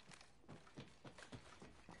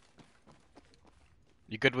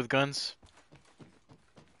 You good with guns?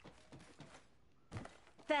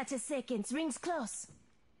 30 seconds. Rings close.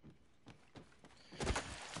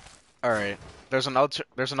 Alright. There's an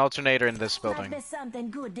alternator in this Might building. be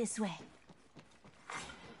something good this way.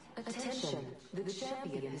 Attention. The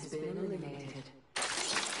champion has been eliminated. A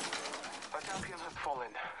champion has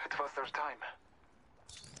fallen. It was their time.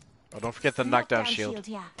 Oh, don't forget the knockdown shield.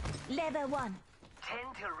 here. Level 1. 10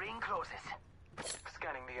 till ring closes.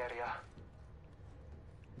 Scanning the area.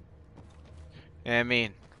 I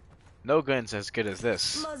mean, no gun's as good as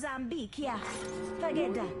this. Mozambique here.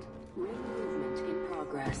 Forget that. Ring movement in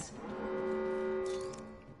progress.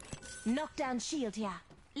 Knockdown shield here.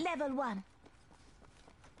 Level 1.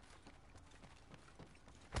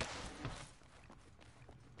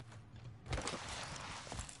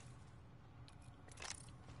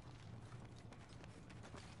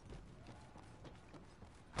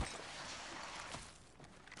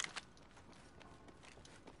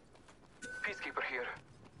 Peacekeeper here.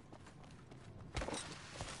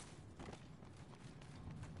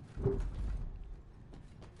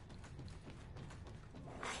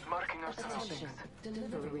 Marking our surroundings. Attention.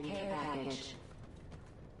 Delivering care package.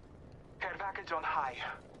 Care package on high.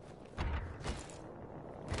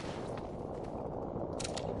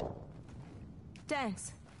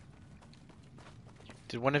 Thanks.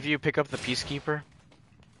 Did one of you pick up the Peacekeeper?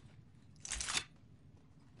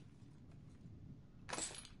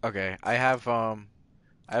 Okay, I have a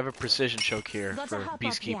precision choke here Got for a hop up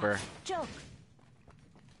Peacekeeper. here. Choke.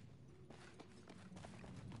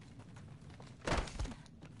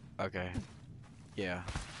 Okay. Yeah.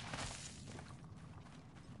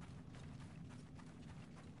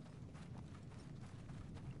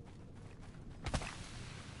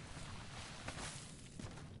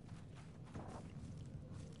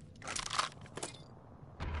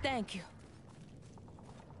 Thank you.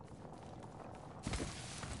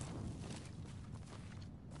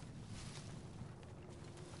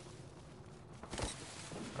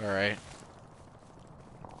 All right.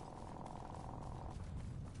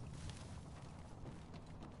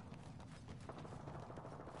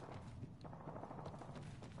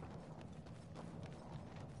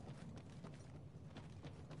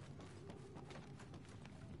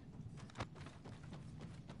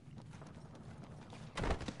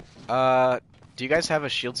 Do you guys have a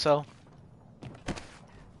shield cell?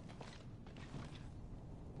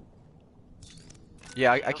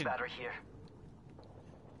 Yeah, I can. Battery here.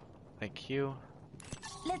 Thank you.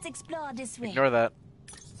 Let's explore this way. Ignore that.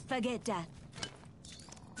 Forget that.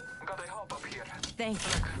 Got a hop up here. Thank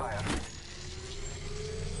you. Fire.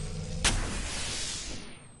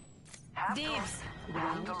 Dibs.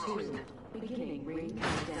 Round 2. Beginning ring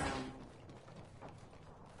countdown.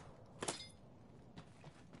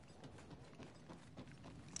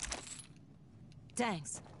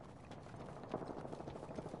 Thanks.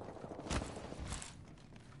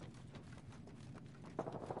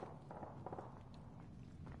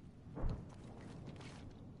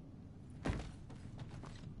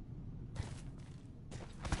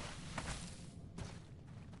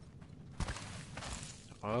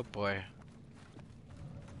 Oh boy.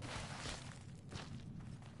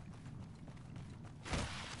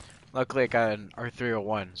 Luckily I got an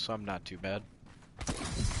R301, so I'm not too bad.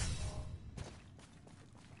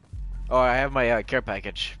 Oh, I have my care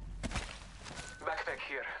package. Backpack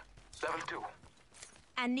here. Level 2.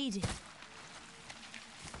 I need it.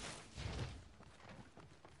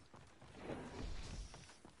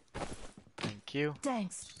 Thank you.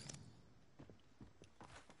 Thanks.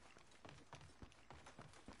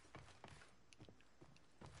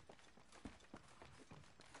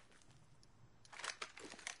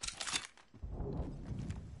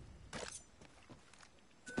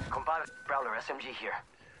 Compadre, Prowler SMG here.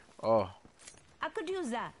 Oh, I could use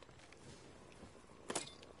that.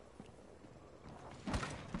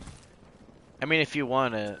 I mean, if you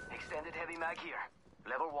want it. Extended heavy mag here.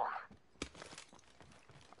 Level 1.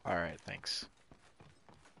 Alright, thanks.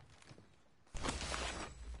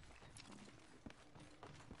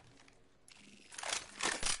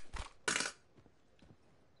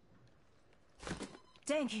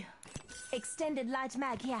 Thank you. Extended light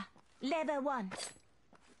mag here. Level 1.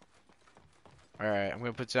 Alright, I'm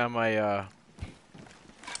gonna put down my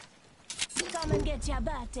Come and get your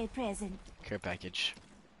birthday present. care package.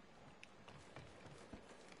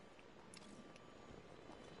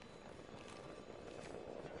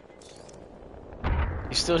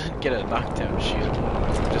 You still didn't get a knockdown shield.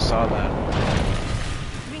 Just saw that.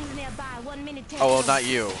 Rings nearby. 1 minute. Oh well, not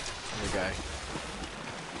you, other guy.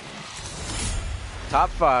 Top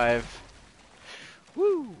 5.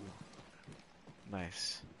 Woo!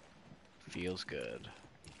 Nice. Feels good.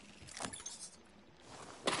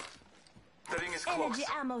 The ring is close. Energy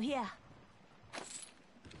ammo here.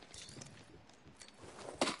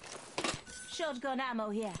 Shotgun ammo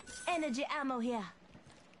here. Energy ammo here.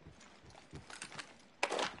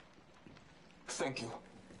 Thank you.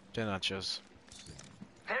 The nachos.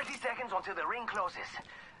 30 seconds until the ring closes.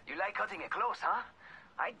 You like cutting it close, huh?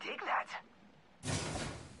 I dig that.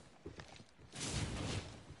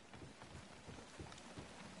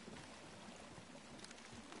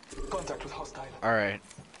 Contact with hostile. Alright.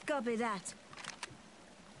 Copy that.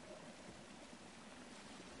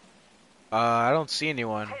 I don't see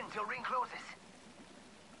anyone. 10 till ring closes.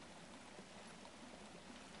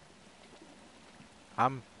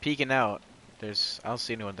 I'm peeking out. I don't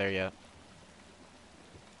see anyone there yet.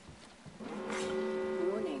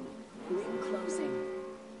 Warning. Ring closing.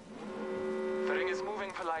 The ring is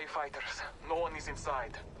moving for live fighters. No one is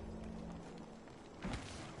inside.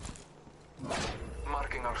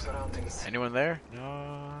 Marking our surroundings. Anyone there?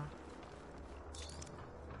 No.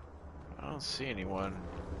 I don't see anyone.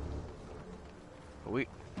 We.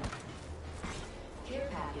 Care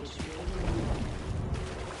package ready.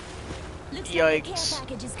 Looks like the care Yikes.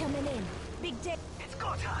 package is coming in. Big day. It's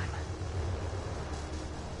go time.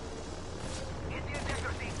 Hit the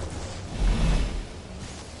ejector seat.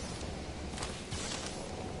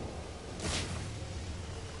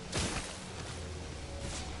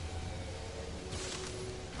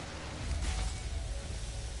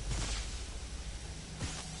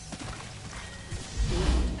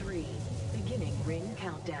 Three. Beginning ring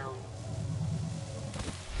countdown.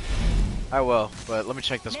 I will, but let me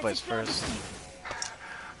check this Let's place explore the first. street.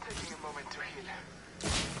 Taking a moment to heal.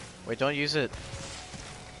 Wait, don't use it.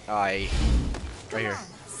 Aye. Right here. Come on,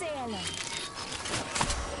 say hello.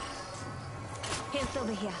 Here's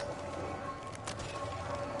over here.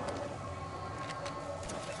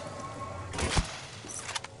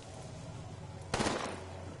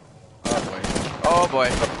 Oh boy.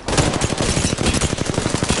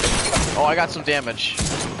 Oh, I got some damage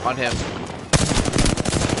on him.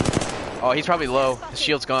 Oh, he's probably low. His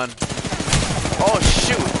shield's gone. Oh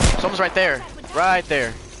shoot! Someone's right there. Right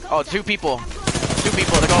there. Oh, two people. Two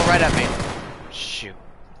people. They're going right at me. Shoot.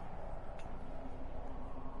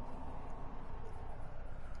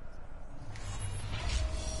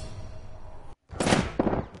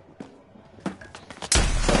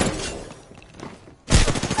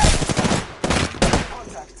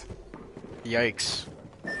 Contact. Yikes.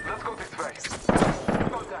 Let's go this way.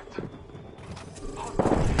 Contact.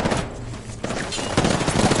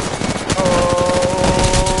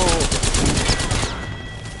 Oh!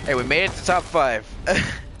 Hey, we made it to top 5.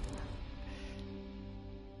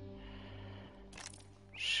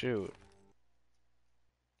 Shoot.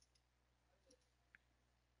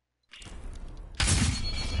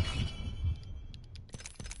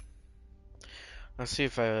 Let's see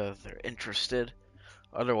if they're interested.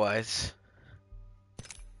 Otherwise, I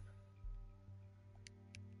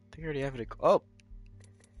think I already have it. Oh.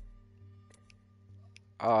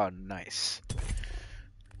 Oh, nice.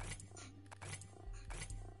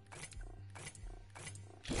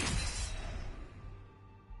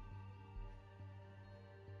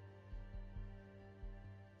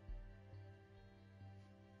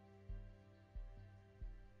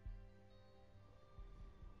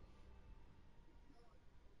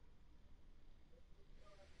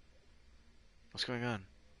 What's going on?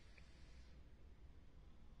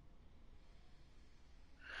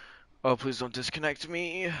 Oh, please don't disconnect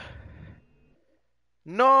me.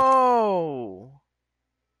 No!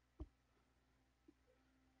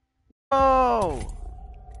 No!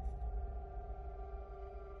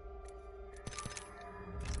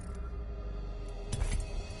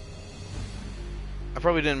 I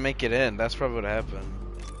probably didn't make it in. That's probably what happened.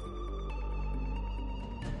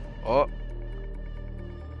 Oh.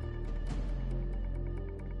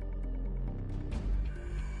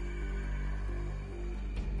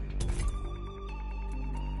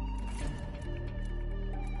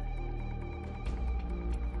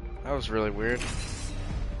 That was really weird.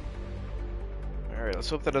 Alright, let's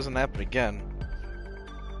hope that doesn't happen again.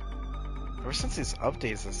 Ever since these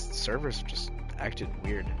updates, the servers have just acted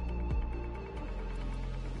weird.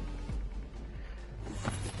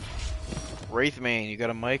 Wraithmane, you got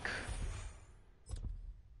a mic?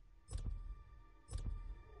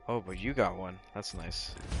 Oh, but you got one. That's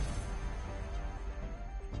nice.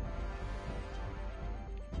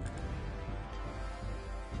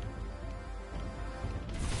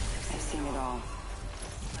 I've seen it all.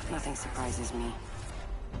 Nothing surprises me.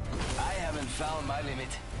 I haven't found my limit.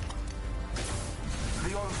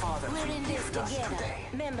 The All Father We're in this forgave us together. today.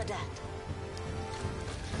 Remember that.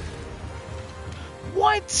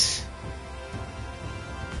 What?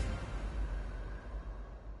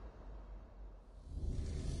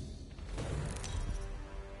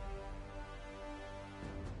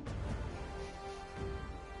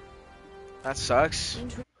 That sucks.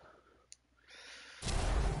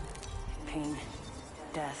 Pain,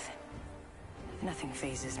 death. Nothing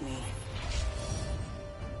phases me.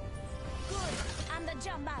 Good. I'm the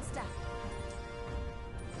jump master.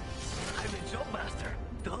 I'm a Jump Master.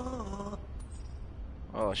 Duh.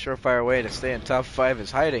 Oh, a surefire way to stay in top 5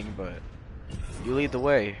 is hiding, but you lead the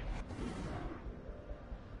way.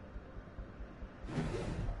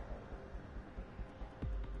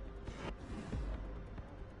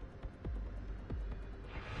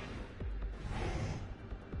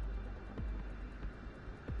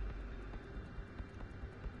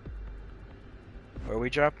 Where are we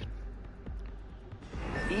dropping?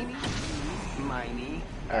 Eeny, miny.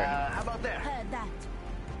 Alright. How about there? Heard that.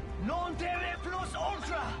 Non terre plus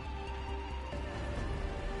ultra.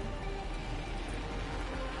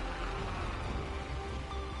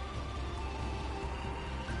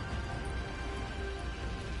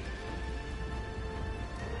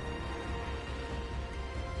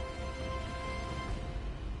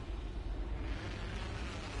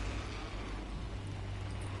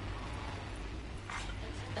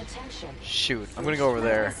 Attention. Shoot, I'm gonna go over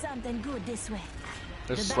there. There's something good this way.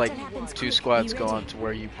 There's The like battle happens 2 quick. squads Be going ready. to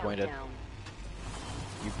where you pointed.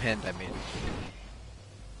 You pinned, I mean.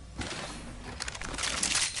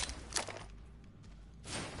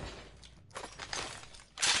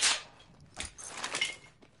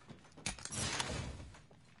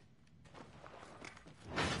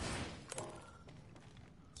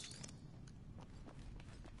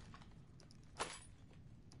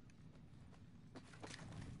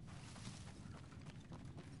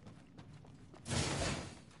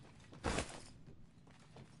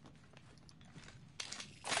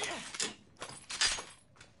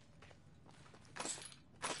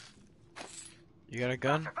 You got a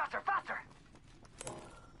gun? Faster, faster.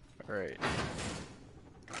 Alright.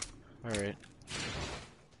 Alright.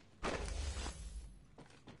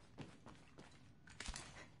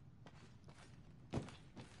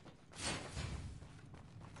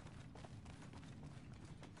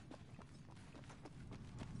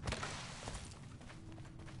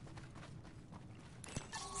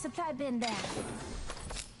 Supply bin there.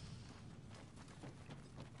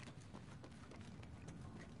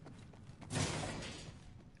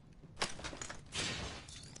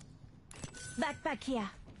 Backpack here.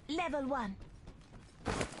 Level 1.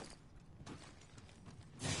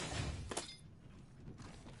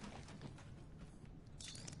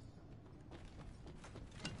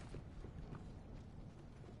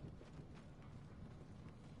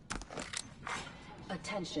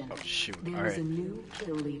 Attention. Oh shoot. There is Alright. a new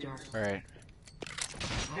kill leader. Alright.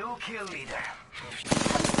 New kill leader.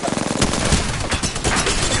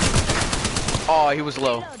 Oh, he was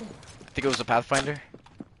low. Reload. I think it was a Pathfinder.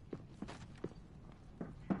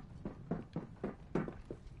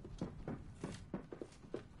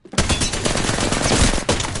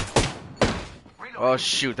 Oh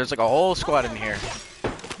shoot, there's like a whole squad in here.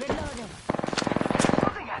 Reloaded.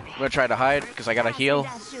 Shooting at me. I'm gonna try to hide because I gotta heal.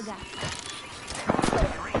 Pass me that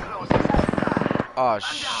Ring closes. Oh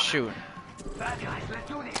shoot. Bad guys, let's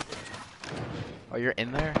do this. Oh, you're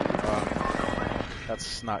in there? Oh.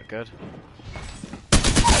 That's not good.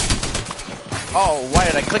 Oh, why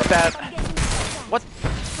did I click that? What?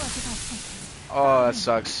 Oh, that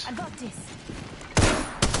sucks. I got this.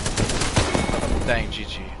 Dang,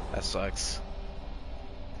 GG. That sucks.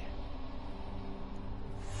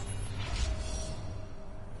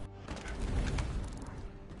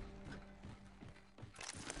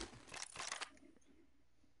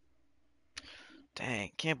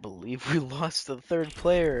 Dang, can't believe we lost the third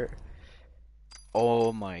player.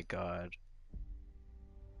 Oh my god.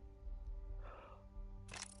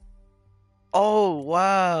 Oh,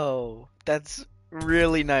 wow. That's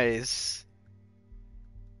really nice.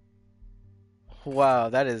 Wow,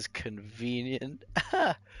 that is convenient.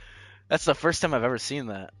 That's the first time I've ever seen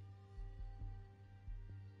that.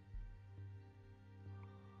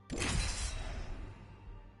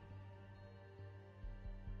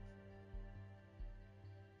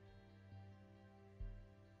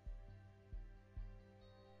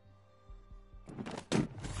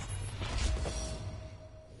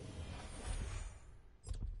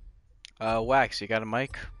 Wax, you got a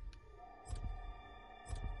mic?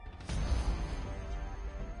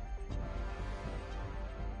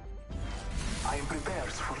 I am prepared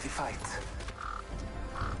for the fight.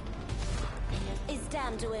 It's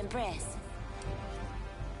time to impress.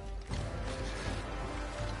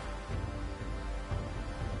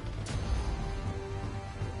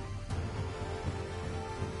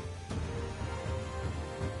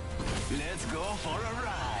 Let's go for a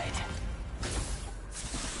ride.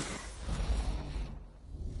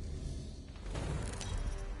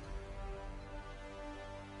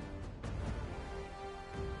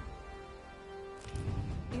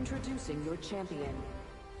 Introducing your champion.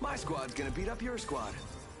 My squad's gonna beat up your squad.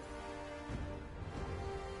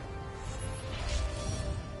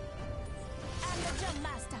 I'm the jump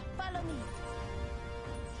master. Follow me.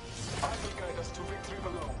 I will guide us to victory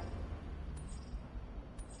below.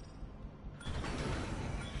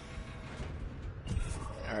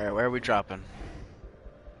 Alright, where are we dropping?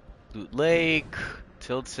 Loot Lake,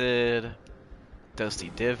 Tilted, Dusty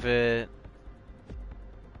Divot.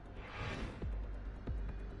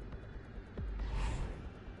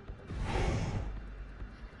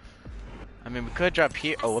 I mean, we could drop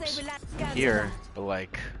here. Oh, whoops. Here, but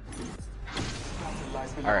like.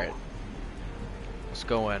 Alright. Let's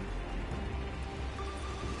go in.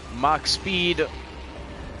 Mach speed.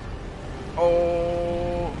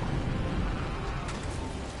 Oh.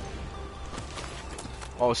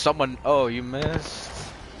 Oh, someone. Oh, you missed.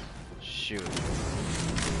 Shoot.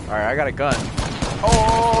 Alright, I got a gun.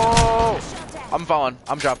 Oh! I'm falling.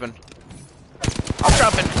 I'm dropping. I'm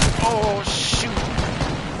dropping. Oh, shoot.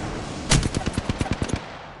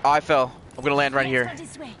 Oh, I fell. I'm gonna land right here.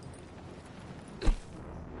 This way.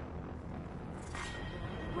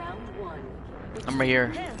 Round one. I'm right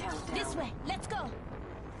here. This way. Let's go.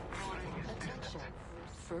 Attention.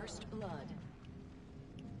 First blood.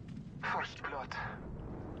 First blood.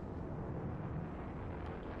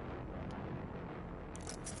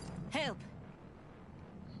 Help.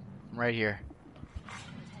 I'm right here.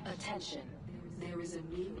 Attention. There is a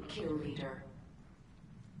new kill leader.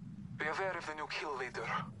 Be aware of the new kill leader.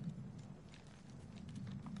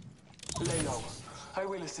 Lay low. I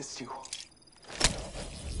will assist you.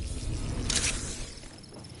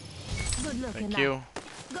 Good looking. Thank you.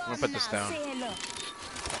 Go I'm gonna on put this now, down. say hello.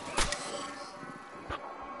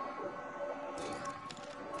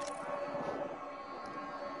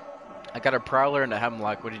 I got a Prowler and a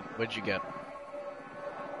Hemlock. What'd you get?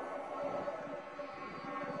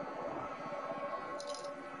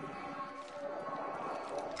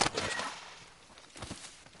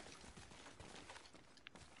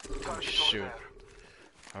 Shoot.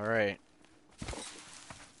 Alright.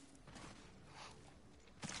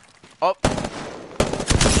 Oh!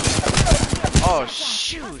 Oh,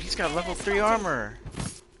 shoot! He's got level 3 armor!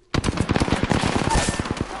 Contact.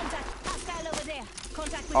 Hostile over there.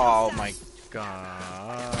 Contact with Oh hostile. my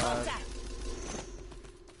god. Contact.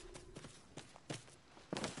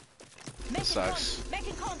 Making Sucks.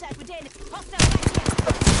 Making contact with enemy. Hostile right here.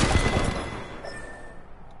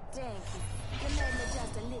 Thank you. You made me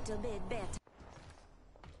just a little bit better.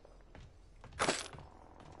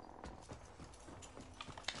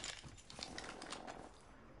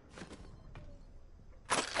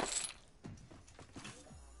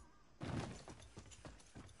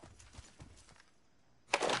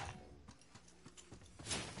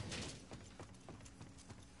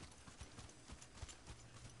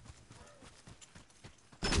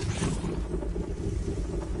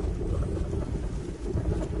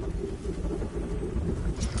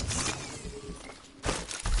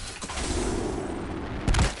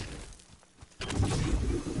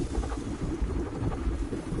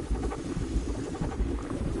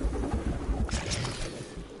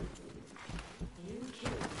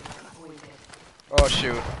 Oh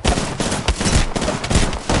shoot.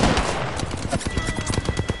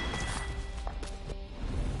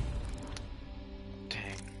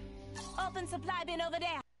 Dang. Open supply bin over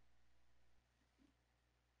there.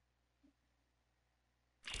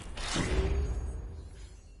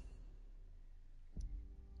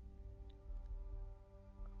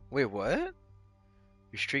 Wait, what?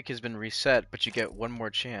 Your streak has been reset, but you get one more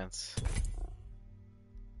chance.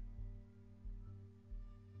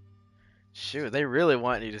 Shoot, they really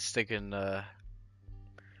want you to stick in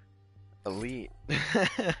elite.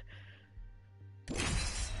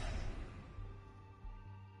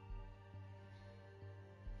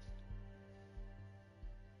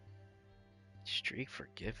 Streak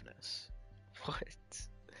forgiveness. What?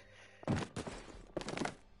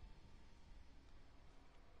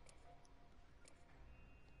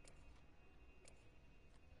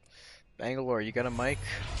 Bangalore, you got a mic?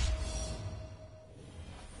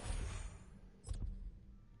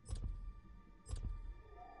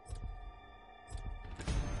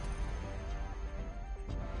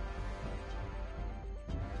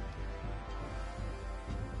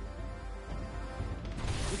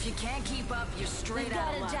 If you can't keep up, you're We've straight got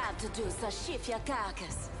out of a luck. job to do, so shift your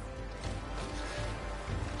carcass.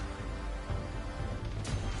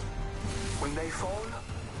 When they fall,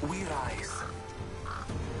 we rise.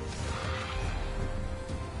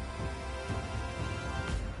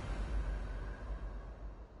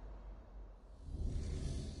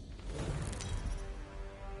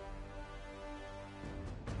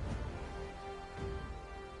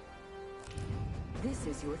 This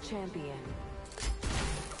is your champion.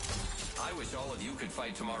 I wish all of you could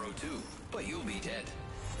fight tomorrow too, but you'll be dead.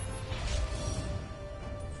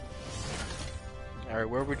 Alright,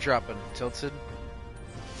 where are we dropping? Tilted?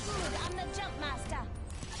 Good, I'm the jump master.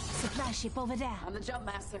 Supply ship over there. I'm the jump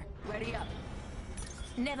master. Ready up.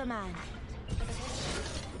 Never mind.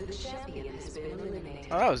 The champion has been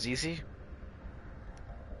eliminated. Oh, that was easy.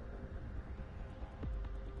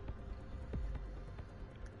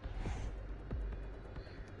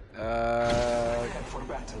 Head for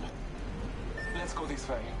battle. Let's go this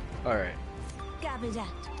way. Alright. Copy that.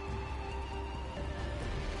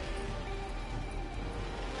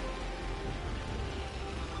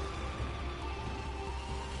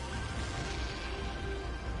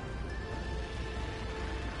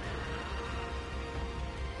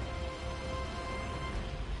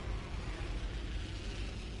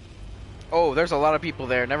 Oh, there's a lot of people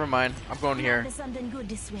there. Never mind. I'm going here. There's something good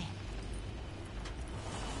this way.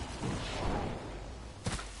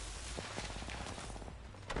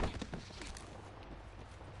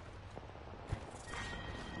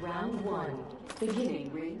 Round 1.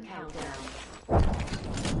 Beginning ring countdown.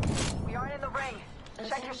 We are in the ring.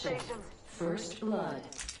 Check your Attention. stations. First blood.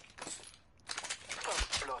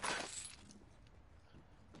 First blood.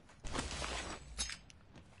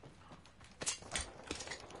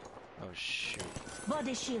 Oh, shoot.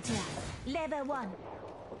 Body shield here. Level 1.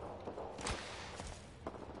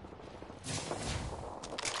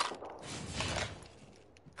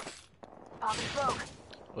 Popping smoke.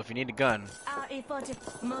 Well, if you need a gun.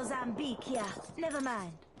 RE40. Mozambique here. Never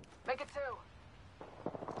mind. Make it two.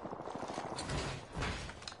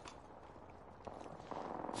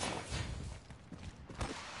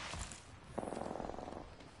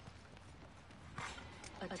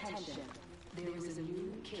 Attention. There is a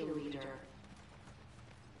new kill leader.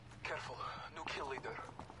 Careful. New kill leader.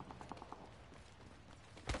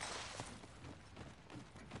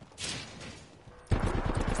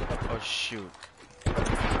 Oh, shoot. Down,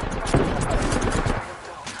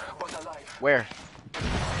 but alive. Where?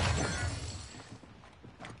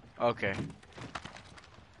 Okay.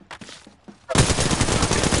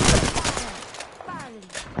 Finally.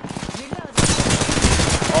 Reload.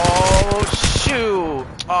 Oh, shoot.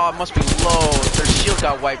 Oh, it must be low. Their shield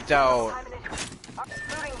got wiped out.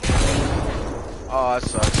 Oh, that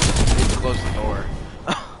sucks. Need to close the door.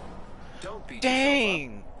 Don't beat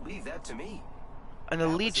Dang. yourself up. Leave that to me. An That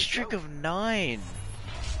elite was a streak joke. of 9.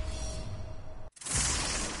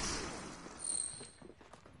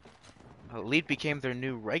 Elite became their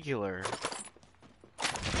new regular.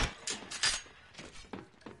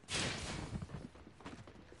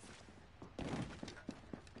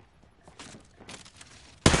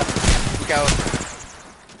 Look out.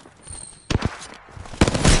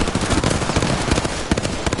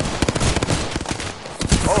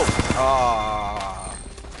 Oh! Ah.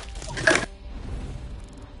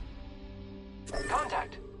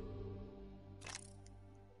 Contact.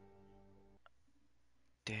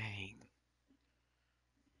 Dang.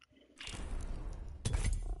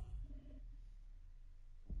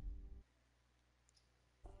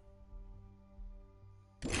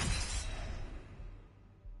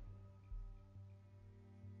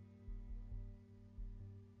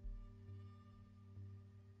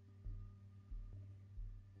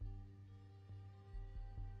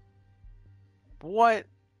 What?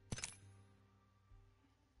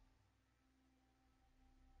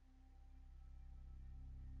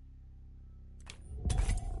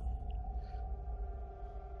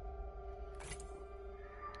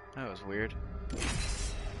 That was weird.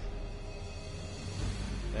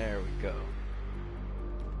 There we go.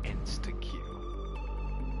 Insta-Q.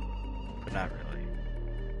 But not really.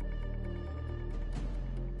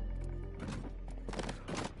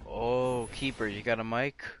 Oh, Keeper, you got a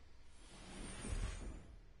mic?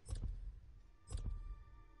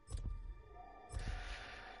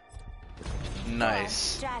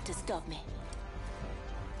 Nice. Try to stop me.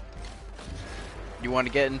 You want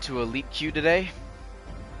to get into Elite Q today?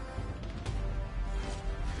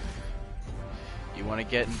 You want to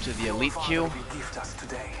get into the Elite Q?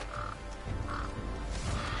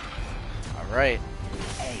 Alright.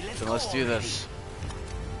 Then let's do this.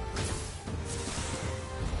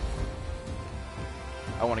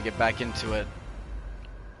 I want to get back into it.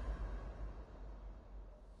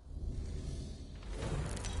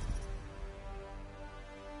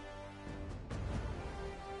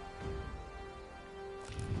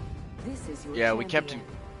 This is your Yeah, we kept,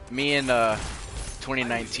 champion. me and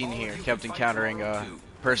 2019 here kept encountering a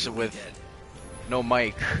person with no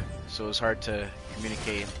mic, so it was hard to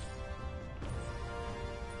communicate.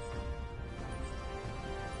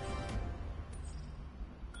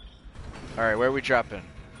 Alright, where are we dropping?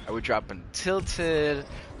 Are we dropping Tilted,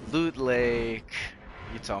 Loot Lake?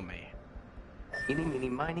 You tell me. Eeny, meeny,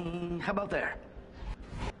 miny. How about there?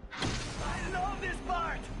 I love this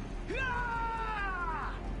part!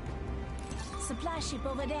 Supply ship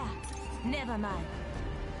over there. Never mind.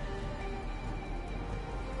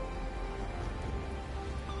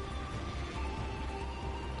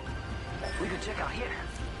 We could check out here.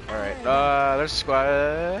 Alright, there's a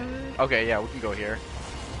squad. Okay, yeah, we can go here.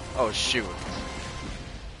 Oh, shoot.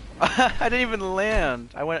 I didn't even land.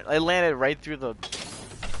 I landed right through the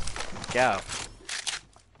gap.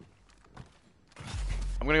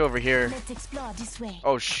 I'm gonna go over here. Let's explore this way.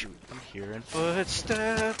 Oh, shoot. I'm hearing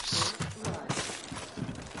footsteps.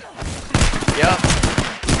 Yep.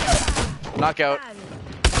 Knockout.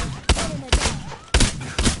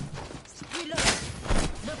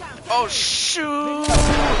 Oh, shoot.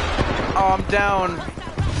 Oh, I'm down.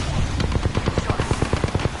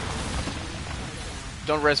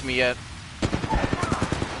 Don't res me yet.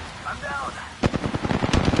 I'm down.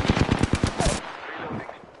 Reloading.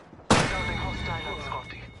 Reloading hostile on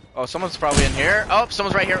Scotty. Oh, someone's probably in here. Oh,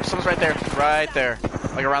 someone's right here. Someone's right there. Right there.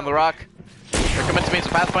 Like around the rock. They're coming to me as a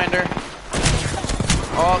Pathfinder.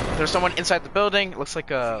 Oh, there's someone inside the building. It looks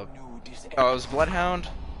like a... Oh, it was Bloodhound.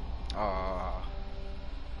 Aw.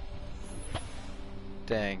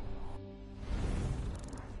 Dang.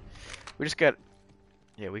 We just got...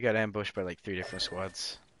 Yeah, we got ambushed by like 3 different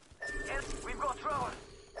squads. Yes, we've got trouble.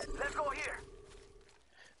 Let's go here.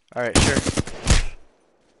 Alright, sure.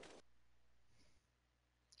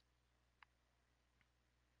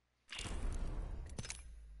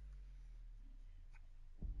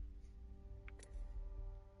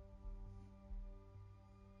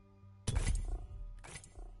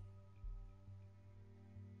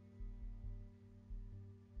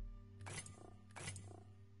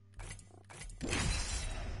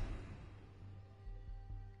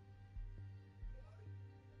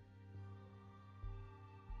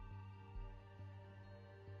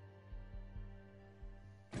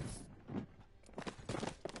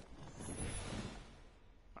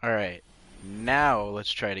 Alright, now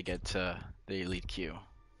let's try to get to the Elite Q.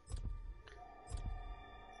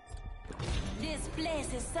 This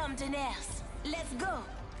place is something else. Let's go.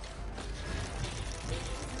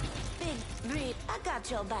 Big Breed, I got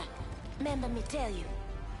your back. Remember me tell you.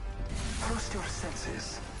 Trust your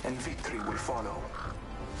senses, and victory will follow.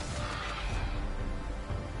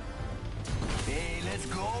 Hey, let's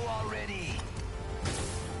go already.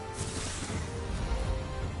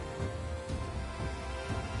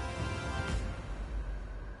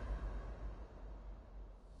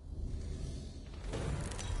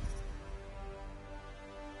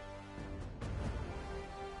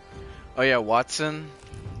 Oh yeah, Watson.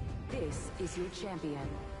 This is your champion.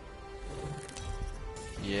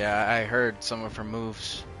 Yeah, I heard some of her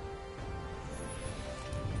moves.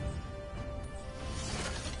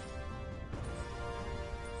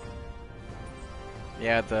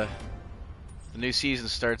 Yeah, the new season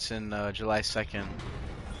starts in July 2nd.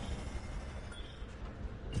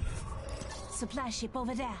 Supply ship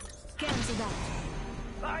over there. Cancel that.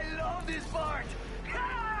 I love this part.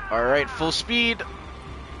 Alright, full speed.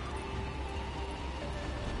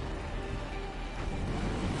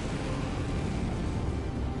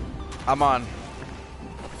 I'm on.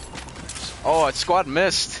 Oh, a squad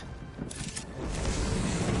missed.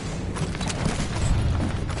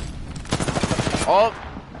 Oh,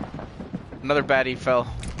 another baddie fell.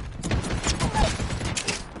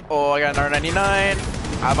 Oh, I got an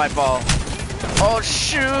R99. I might fall. Oh,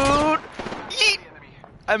 shoot! Yeet!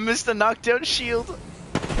 I missed the knockdown shield.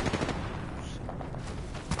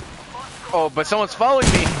 Oh, but someone's following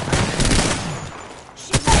me.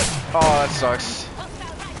 Oh, that sucks.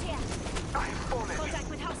 Hostile right here. Contact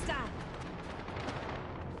with hostile.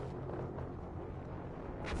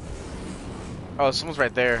 Oh, someone's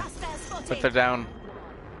right there. Hostile spotted. But they're down.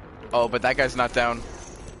 Oh, but that guy's not down.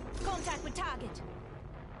 Contact with target.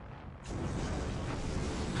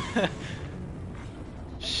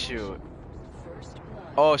 Shoot.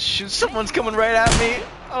 Oh, shoot. Someone's coming right at me.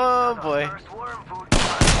 Oh, boy. First worm food.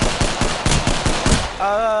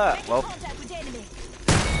 Well. Contact with enemy.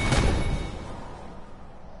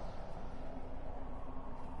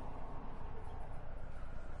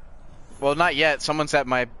 Well, not yet. Someone's at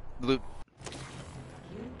my loot.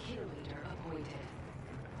 New kill leader appointed.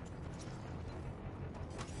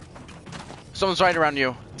 Someone's right around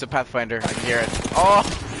you. It's a Pathfinder. I can hear it. Oh,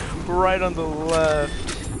 right on the left.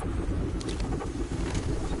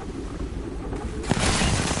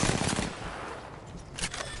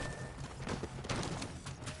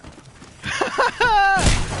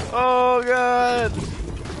 Oh, God.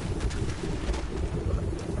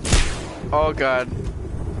 Oh, God.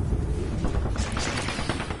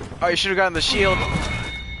 Oh, you should have gotten the shield.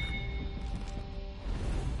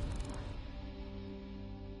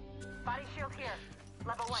 Body shield here.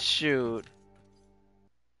 Level 1. Shoot.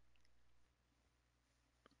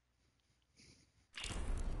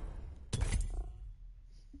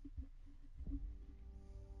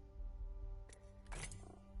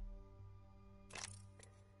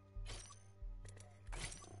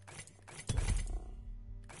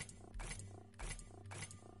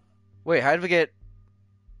 Wait, how did we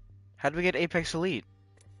get Apex Elite?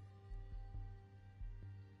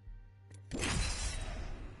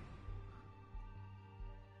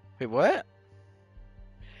 Wait, what?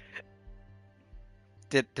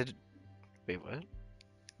 Wait, what?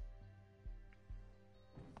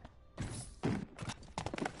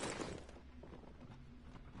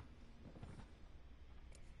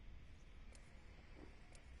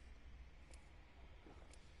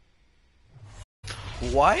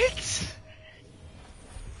 What?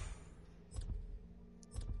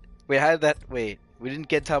 Wait, how did that? Wait, we didn't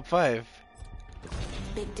get top 5.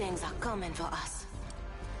 Big things are coming for us.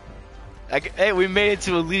 Hey, we made it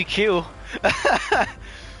to Elite Q.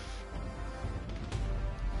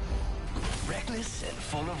 Reckless and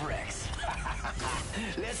full of wrecks.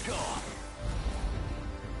 Let's go.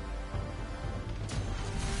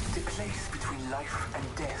 The place between life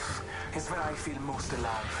and death is where I feel most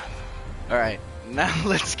alive. All right, now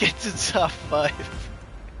let's get to top 5.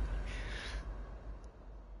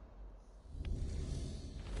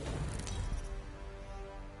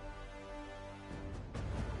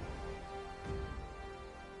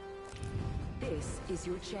 This is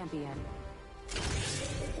your champion.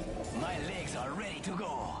 My legs are ready to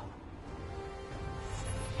go.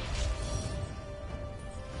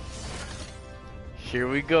 Here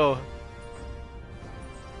we go.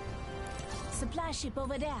 Supply ship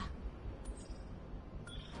over there.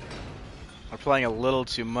 We're playing a little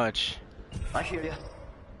too much. I hear ya.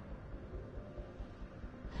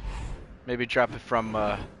 Maybe drop it from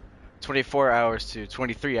 24 hours to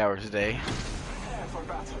 23 hours a day. Prepare for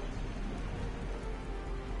battle.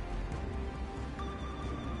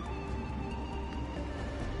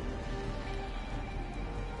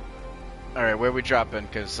 All right, where are we dropping?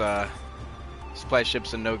 Cause supply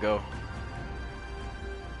ship's a no-go.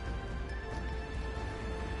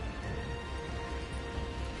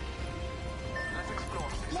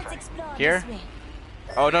 Let's explore Here? this way.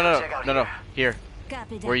 Oh no Check out no here. here.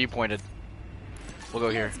 Copy that. Where you pointed. We'll go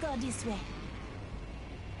here. Let's go this way.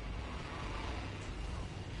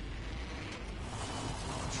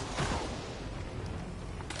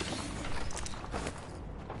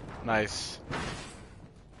 Nice.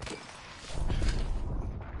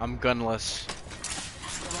 I'm gunless.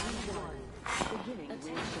 Beginning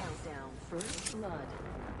ring countdown. First blood.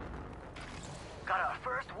 Got our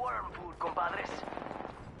first worm food, compadres.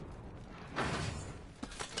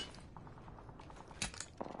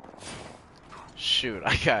 Shoot,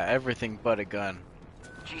 I got everything but a gun.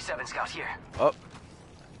 G7 scouts here. Oh.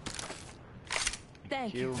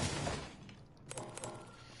 Thank you.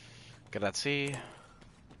 Grazie.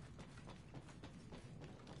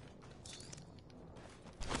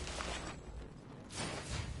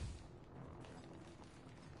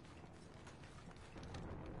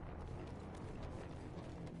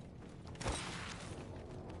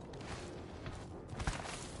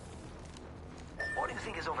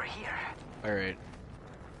 think is over here. Alright.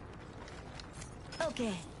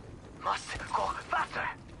 Okay. Must go faster.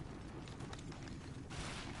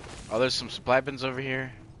 Oh, there's some supply bins over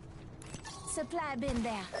here. Supply bin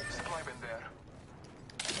there. Supply bin there.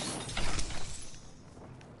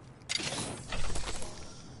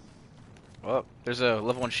 Oh, there's a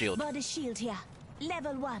level 1 shield. Body shield here.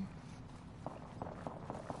 Level 1.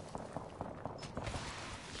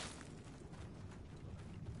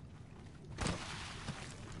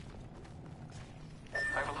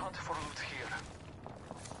 I will hunt for loot here.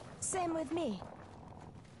 Same with me.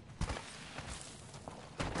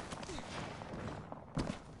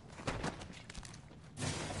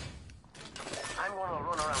 I'm gonna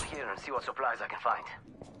run around here and see what supplies I can find.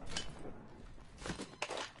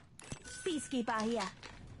 Peacekeeper here.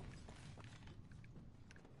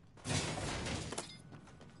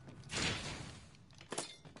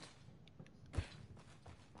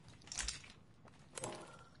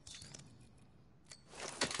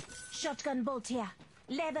 Shotgun bolt here.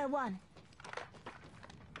 Level 1.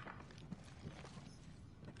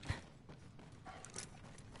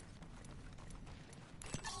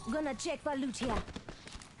 Gonna check for loot here.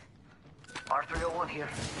 R301 here.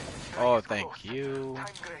 Oh, thank you.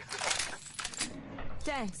 Time grace.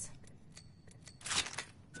 Thanks.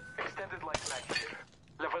 Extended light mag here.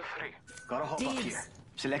 Level 3. Got a hop up Deals. here.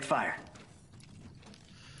 Select fire.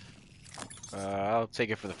 I'll take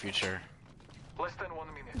it for the future. Less than 1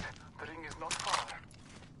 minute. The ring is not far.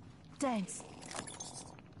 Thanks.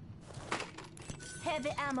 Heavy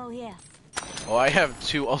ammo here. Oh, I have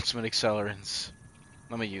 2 ultimate accelerants.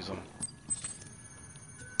 Let me use them.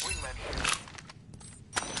 Wingman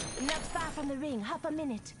here. Not far from the ring. Half a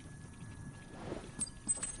minute.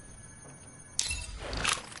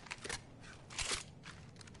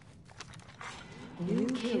 New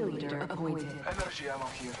kill leader appointed. Energy ammo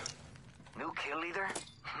here. New kill leader?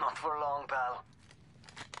 Not for long, pal.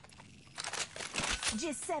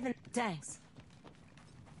 Just 7. Thanks.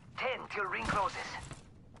 10 till ring closes.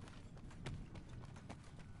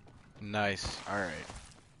 Nice. Alright.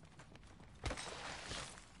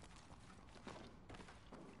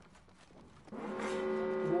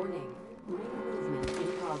 Warning. Ring movement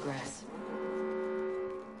in progress.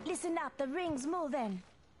 Listen up. The ring's moving.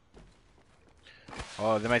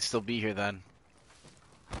 Oh, they might still be here then.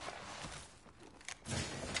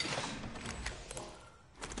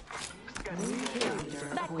 New kill leader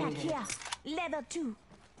Backpack appointed. here. Level 2.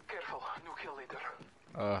 Careful, new kill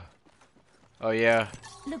leader. Oh yeah.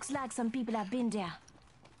 Looks like some people have been there.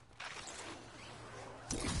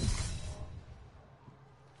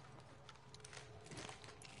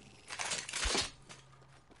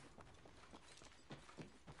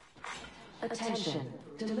 Attention.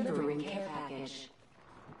 Delivering care package.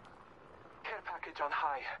 Care package on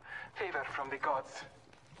high. Favor from the gods.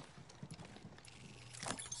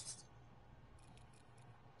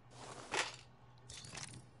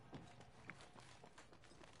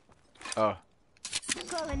 Oh.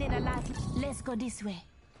 Calling in a life. Let's go this way.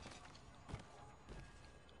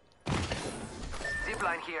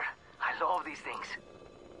 Zipline here. I love these things.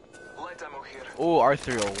 Light ammo here. Oh,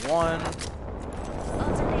 R301.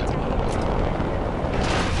 Alternator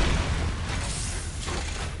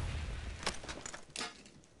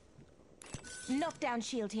here. Knockdown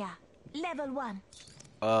shield here. Level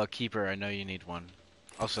 1. Keeper, I know you need one.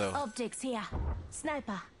 Also, Optics here.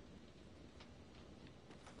 Sniper.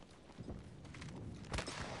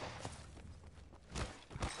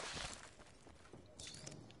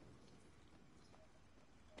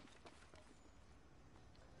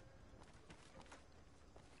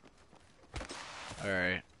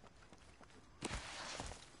 alright.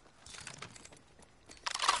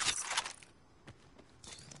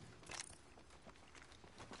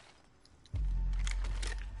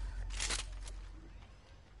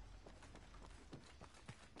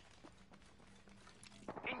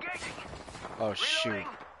 Engaging. Oh shoot. Reloading.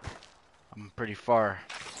 I'm pretty far.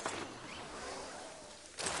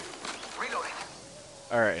 Reloading.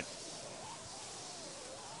 Alright.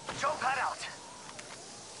 Jump pad out.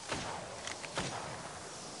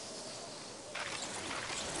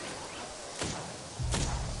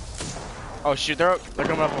 Oh shoot, they're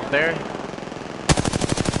coming up there.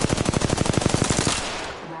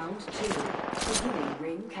 Round 2. Beginning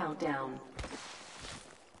ring countdown.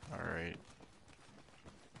 Alright.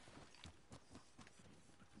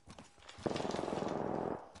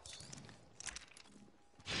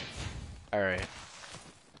 Alright.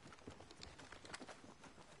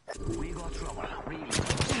 We got trouble. Really.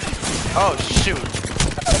 Oh shoot.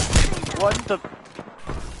 What the?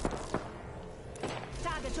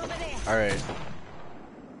 Target over there. Alright.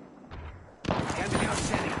 Can't be out.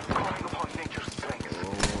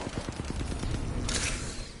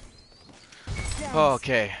 Oh,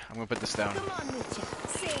 okay, I'm gonna put this down. Come on with you.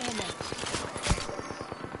 Say hello.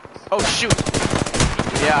 Oh shoot!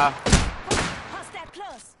 Yeah. Hostile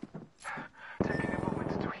close. Taking a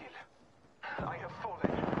moment to heal. I have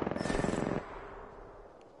fallen.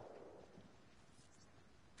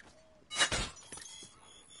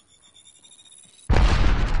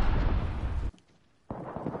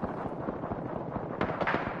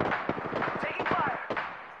 Taking fire.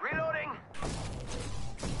 Reloading.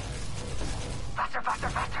 Faster, faster,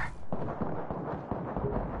 faster.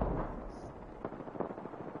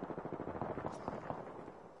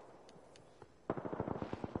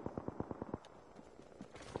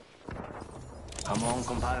 Come on,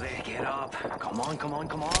 compadre, get up. Come on, come on,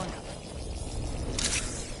 come on.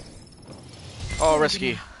 Oh,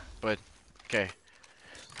 risky, but okay.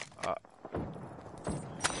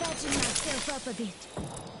 Patching myself up a bit.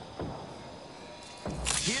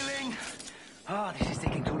 Healing. Oh, this is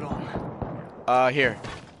taking too long. Here.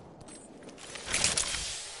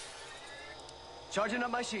 Charging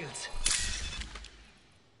up my shields.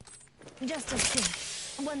 Just a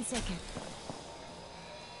sec. 1 second.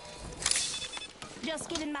 Just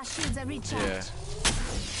giving my shields a recharge. Yeah.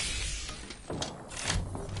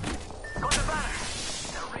 Got the banner.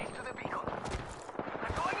 Now race to the beacon.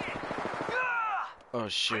 I'm going in. Ah! Oh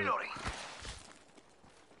shoot. Reloading.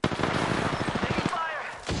 Taking fire.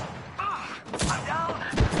 I'm down.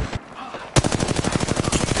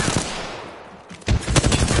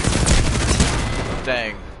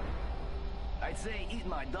 Dang. I'd say eat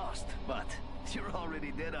my dust, but you're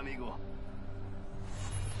already dead, amigo.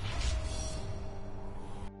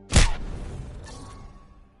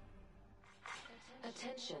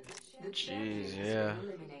 Attention. The Jeez, champion has yeah. been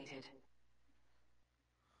eliminated.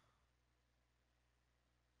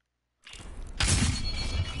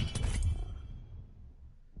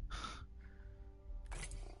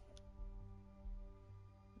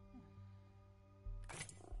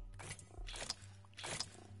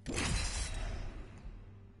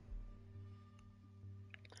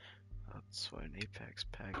 That's what an Apex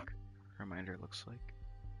pack reminder looks like.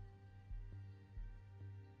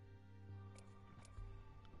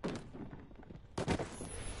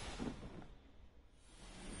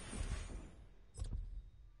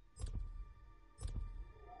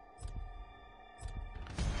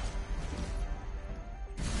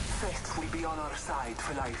 Fate will be on our side,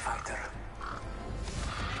 Fly Fighter.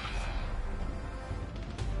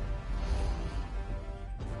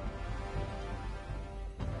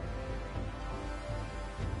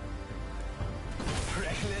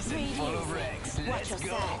 Reckless and full of wrecks. Watch Let's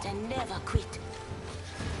your go. side and never quit.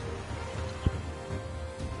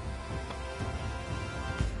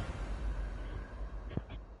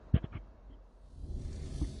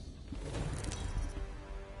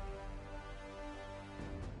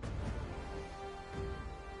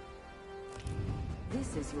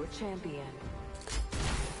 This is your champion.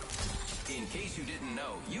 In case you didn't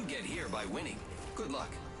know, you get here by winning. Good luck.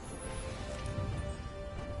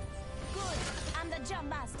 Good. I'm the jump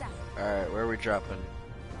master. Alright, where are we dropping?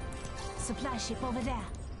 Supply ship over there.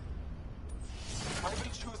 I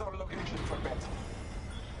will choose our location for bet.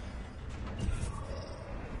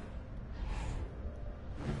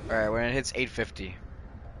 Alright, when it hits 850.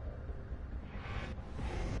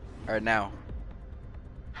 Alright, now.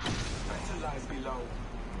 Battle lies below.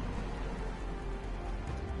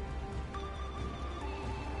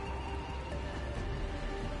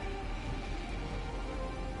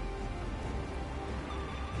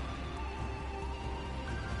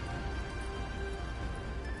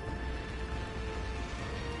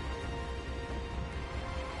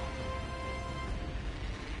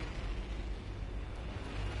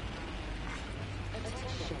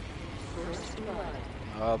 Attention. First blood.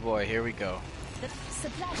 Oh boy, here we go. The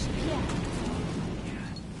supply ship here.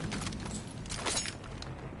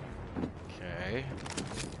 Okay.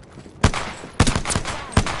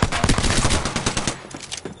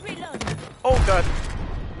 Reloading. Oh god!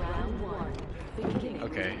 Round one. Beginning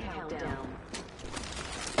Okay. countdown.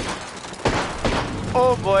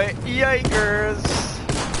 Oh boy, yikers!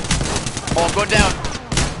 Oh, I'm going down!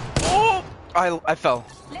 Oh! I fell.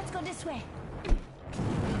 Let's go this way.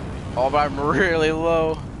 Oh, but I'm really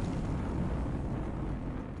low.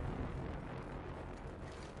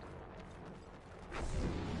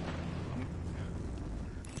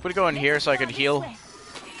 Would it go in here so I could heal? Help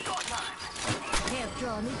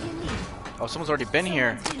draw me if you need. Oh, someone's already been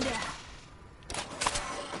here. Someone's in there.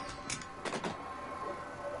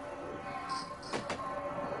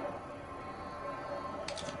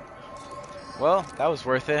 Well, that was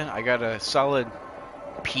worth it. I got a solid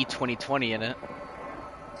P2020 in it.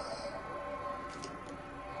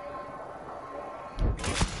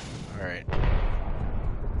 Alright.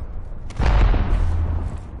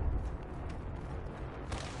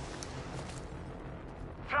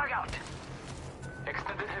 Frag out.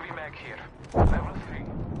 Extended heavy mag here. Level 3.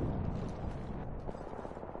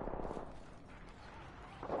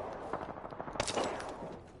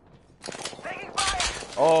 Taking fire.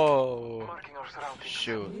 Oh, Marking our surroundings.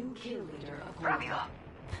 shoot. New kill leader Rápido.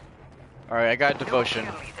 Alright, I got devotion.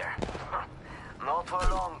 New kill leader. Not for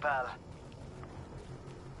long, pal.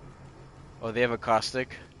 Oh, they have a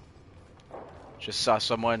caustic. Just saw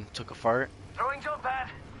someone took a fart. Throwing jump pad.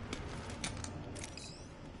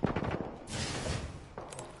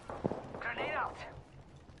 Grenade out.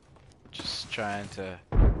 Just trying to.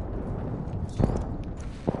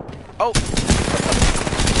 Oh!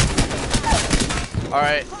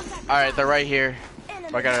 Alright, alright, they're right here.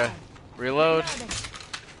 Enemy I gotta down. reload. Reloading.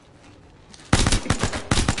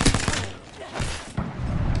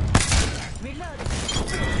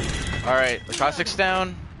 Reloading. Alright, the caustic's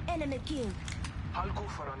down. Enemy killed. I'll go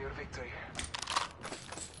for on your victory.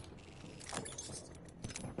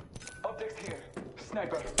 Optics here.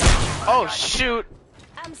 Sniper. Oh, shoot!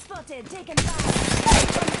 I'm spotted. Taking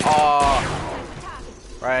fire. Oh,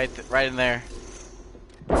 Target. right in there.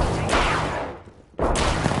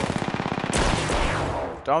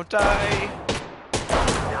 Don't die.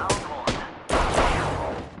 Down one.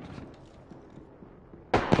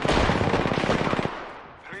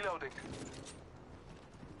 Reloading.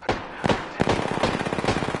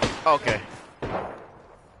 Okay.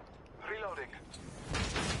 Reloading.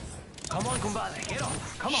 Come on, compadre, get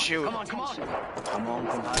off. Come on, Shoot. come on, come on. Come on,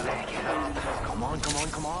 compadre, get off. Come on, come on,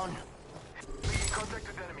 come on. Making contact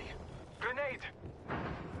with enemy. Grenade.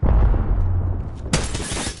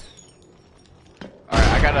 Alright,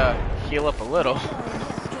 I gotta heal up a little.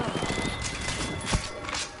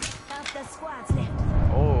 Half the squad's left.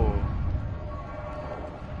 Oh.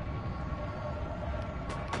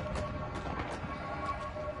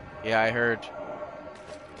 Yeah, I heard.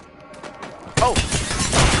 Oh!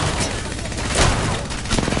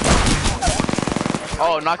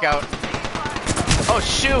 Oh, knockout. Oh,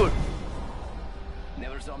 shoot!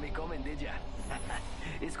 Never saw me coming, did ya?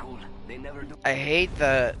 It's cool. They never do. I hate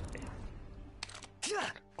that.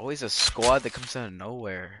 Always a squad that comes out of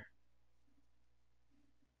nowhere.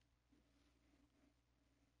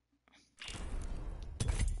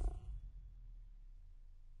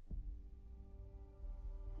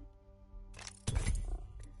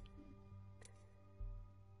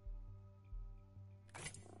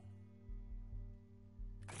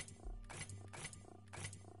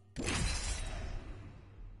 Here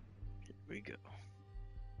we go.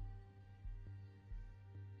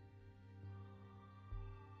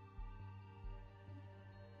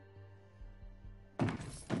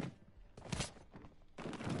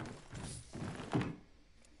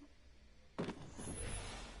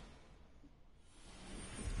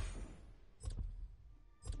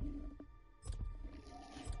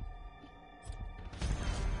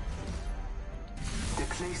 The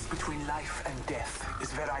place between life and death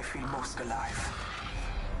is where I feel most alive.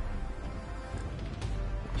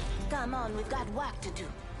 Come on, we've got work to do.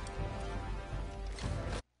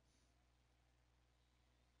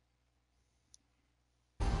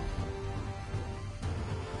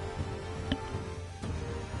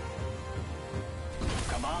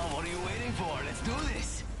 Come on, what are you waiting for? Let's do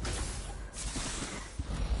this.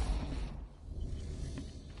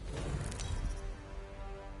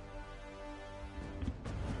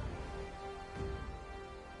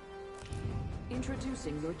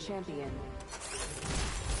 Introducing your champion.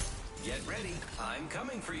 Get ready. I'm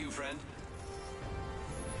coming for you, friend.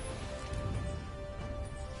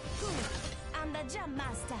 I'm the jump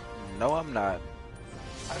master. No, I'm not.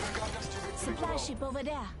 I will guide us to victory. Supply ship over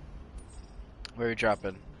there. Where are you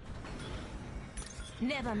dropping?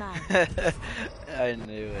 Never mind. I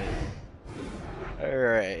knew it.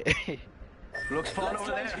 Alright. Looks fun Let's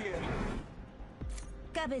over land there. here.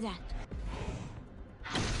 Copy that.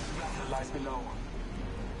 Battle lies below.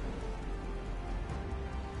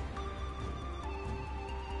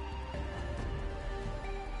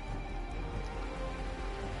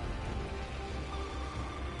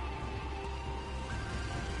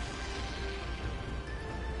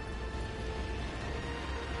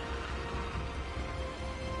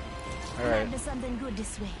 Alright. Might be something good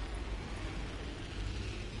this way.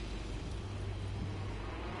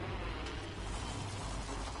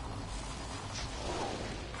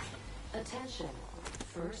 Attention.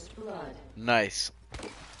 First blood. Nice.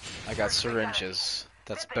 I got syringes.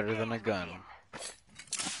 That's better than a gun.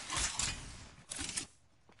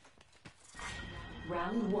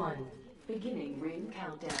 Round 1. Beginning ring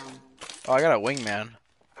countdown. Oh, I got a wingman.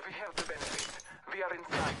 We have are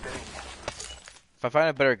inside the ring. If I find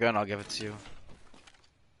a better gun, I'll give it to you.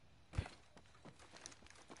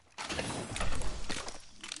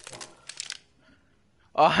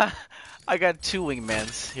 Oh, I got 2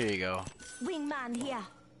 wingmans. Here you go. Wingman here.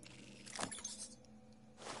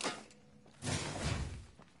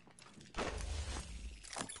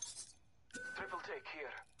 Triple take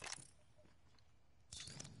here.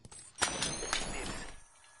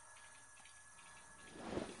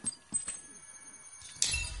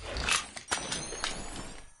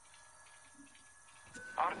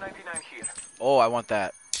 R99 here. Oh, I want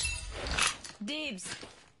that. Dibs.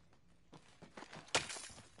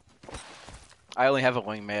 I only have a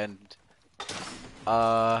wingman.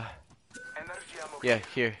 Energy ammo. Yeah,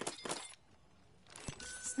 here.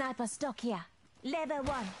 Sniper stock here. Level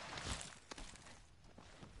 1.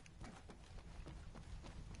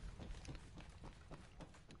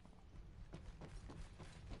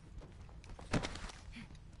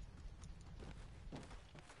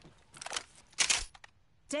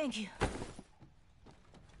 Thank you.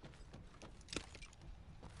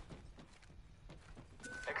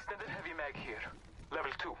 Extended heavy mag here.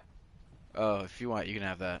 Level 2. Oh, if you want, you can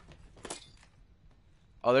have that.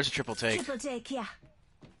 Oh, there's a triple take. Triple take here.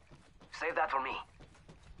 Save that for me.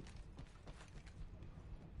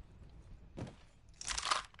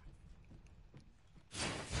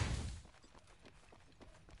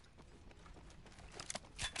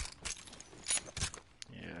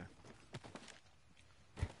 Yeah.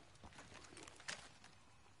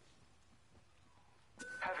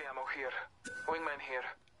 Heavy ammo here. Wingman here.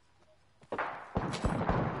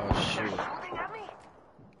 Oh, shoot. Shooting at me?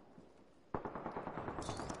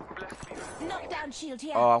 Bless me. Knockdown shield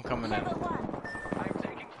here. Oh, I'm coming in. Level 1. I'm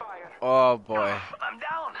taking fire. Oh, boy. I'm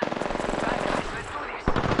down. Guys, let's do this.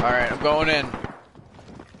 Alright, I'm going in.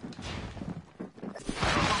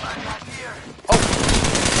 I'm not here.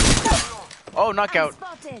 Oh, knockout.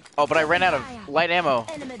 Spotted. Oh, but I ran out of Fire. light ammo.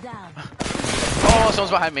 Enemy down. Oh, someone's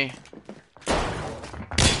behind me.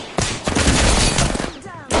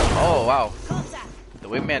 Down. Oh, wow. Contact. The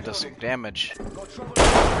wingman does some damage.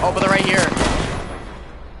 Oh, but they're right here.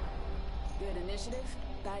 Good initiative,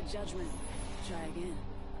 bad judgment. Try again.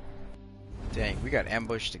 Dang, we got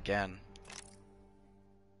ambushed again.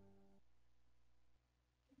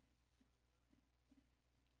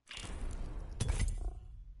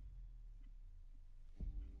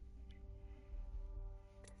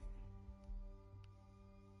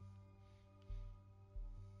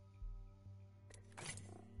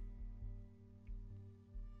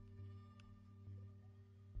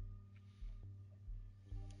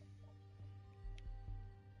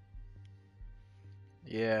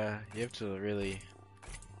 Yeah, you have to really...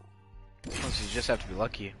 Sometimes you just have to be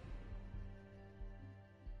lucky.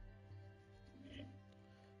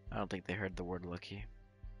 I don't think they heard the word lucky.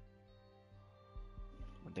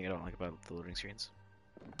 One thing I don't like about the loading screens.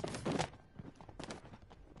 You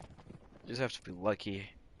just have to be lucky.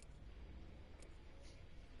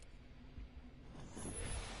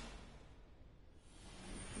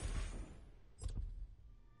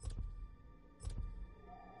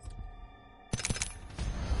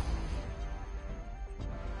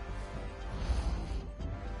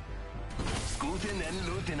 Scooting and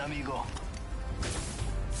looting, amigo.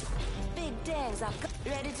 Big days are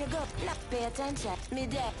ready to go. Now pay attention.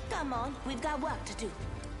 Midday. Come on, we've got work to do.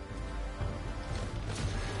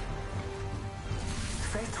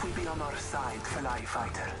 Fate will be on our side, Fly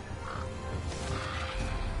Fighter.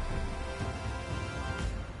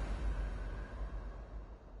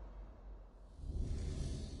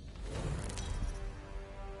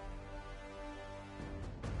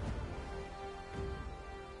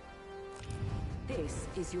 This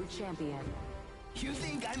is your champion. You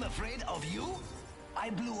think I'm afraid of you? I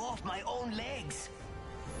blew off my own legs.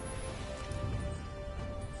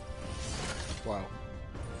 Wow.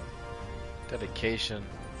 Dedication.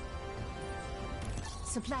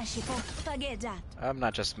 Supply ship. Forget that. I'm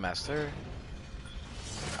not just master.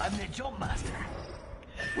 I'm the jump master.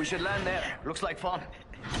 We should land there. Looks like fun.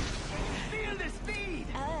 Feel the speed!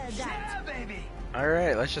 That. Yeah, baby!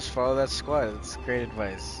 Alright, let's just follow that squad. That's great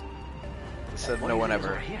advice. They said no one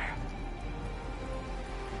ever. Here.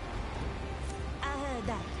 I heard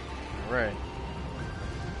that. Alright.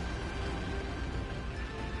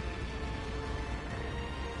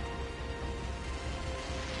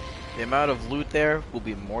 The amount of loot there will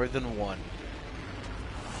be more than one.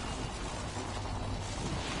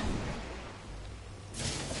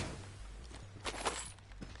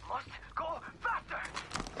 Must go faster!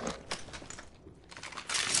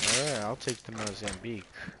 Alright, I'll take the Mozambique.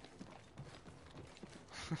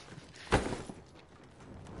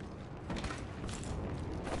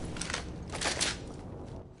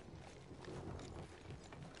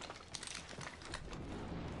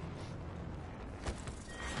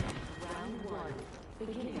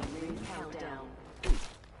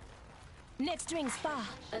 Next ring spa.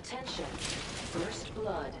 Attention. First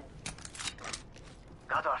blood.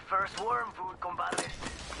 Got our first worm food, compadres.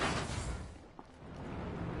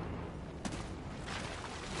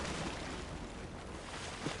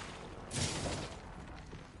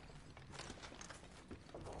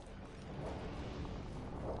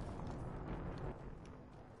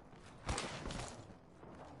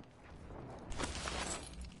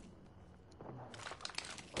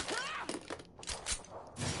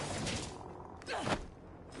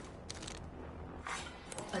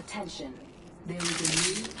 Attention. There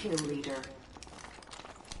is a new kill leader.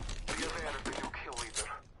 We have added the new kill leader.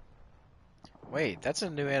 Wait, that's a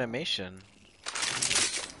new animation.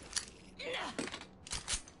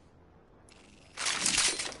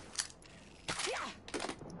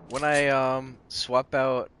 When I swap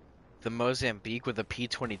out the Mozambique with a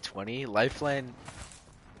P2020, Lifeline,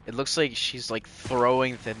 it looks like she's like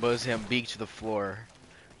throwing the Mozambique to the floor.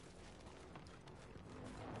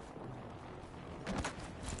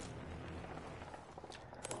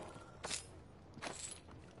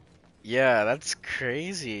 Yeah, that's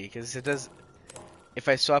crazy, because it does. If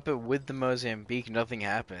I swap it with the Mozambique, nothing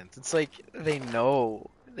happens. It's like they know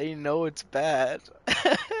it's bad.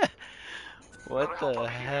 What the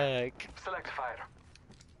heck? Select fire.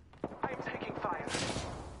 I'm taking fire.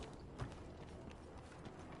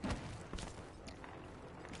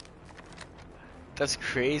 That's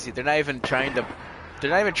crazy. They're not even trying to. They're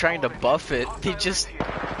not even trying to buff it. They just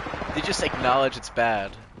acknowledge it's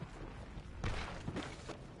bad.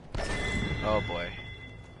 Oh boy.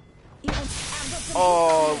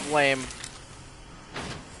 Oh, lame.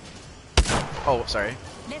 Oh, sorry.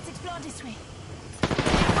 Let's explore this way.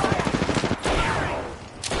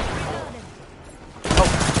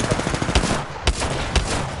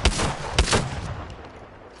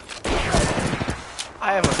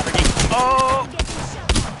 I have a freaking. Oh!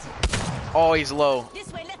 Oh, he's low.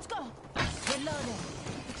 This way, let's go. Reloading.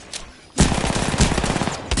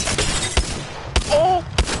 Oh!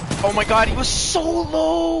 Oh my god, he was so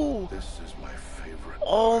low! This is my favorite.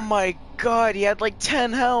 Oh my god, he had like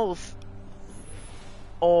 10 health.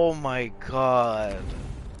 Oh my god.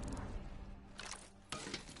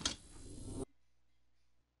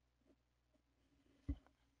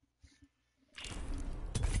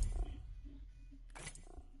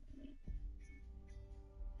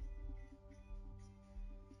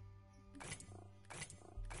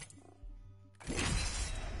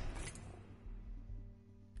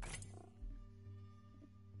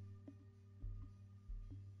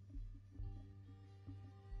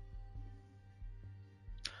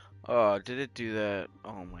 Oh, did it do that?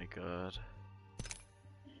 Oh my god.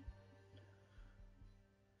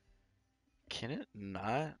 Can it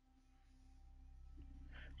not?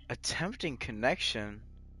 Attempting connection?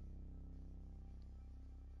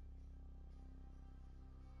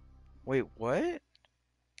 Wait, what?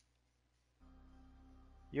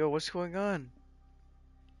 Yo, what's going on?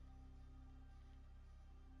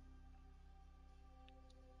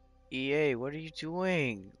 EA, what are you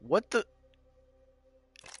doing? What the?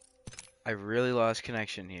 I really lost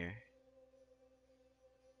connection here.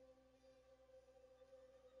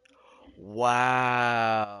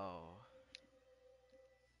 Wow.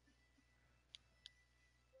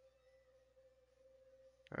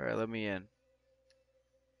 Alright, let me in.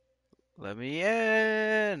 Let me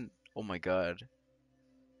in! Oh my god.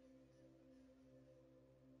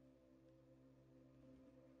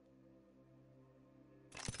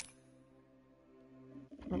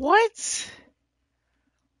 What?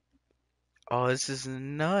 Oh, this is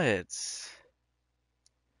nuts.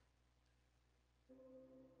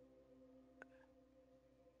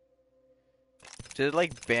 Did it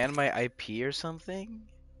like ban my IP or something?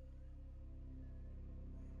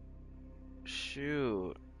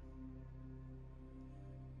 Shoot.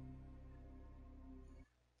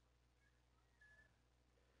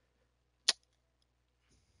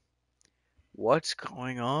 What's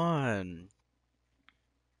going on?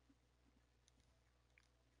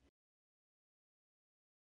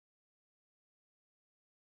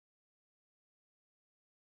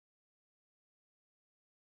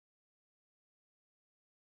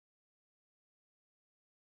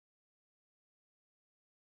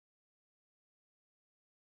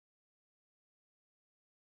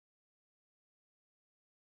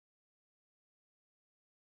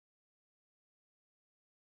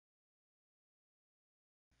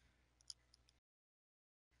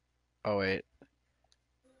 Oh wait.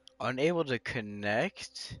 Unable to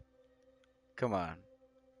connect? Come on.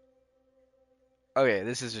 Okay,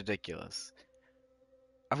 this is ridiculous.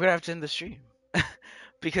 I'm gonna have to end the stream.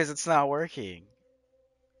 Because it's not working.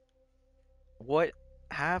 What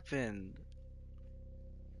happened?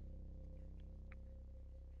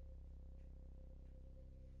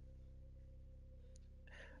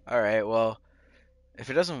 Alright, well, if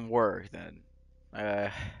it doesn't work, then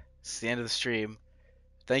it's the end of the stream.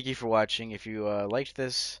 Thank you for watching. If you liked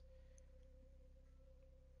this,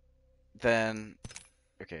 then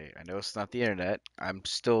okay, I know it's not the internet. I'm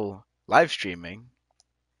still live streaming.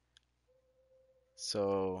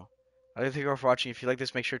 So, I'd like to thank you all for watching. If you like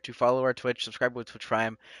this, make sure to follow our Twitch, subscribe with Twitch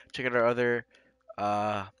Prime, check out our other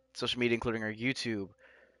social media, including our YouTube,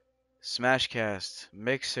 Smashcast,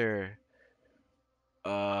 Mixer,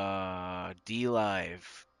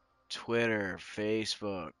 DLive, Twitter,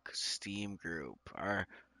 Facebook, Steam group. Our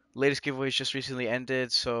latest giveaways just recently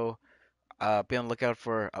ended, so be on the lookout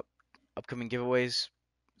for upcoming giveaways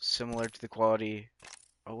similar to the quality.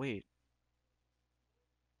 Oh wait.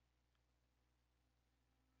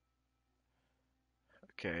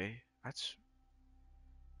 Okay, that's.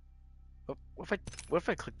 Oh, what if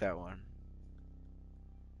I click that one?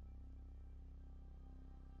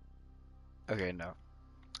 Okay, no.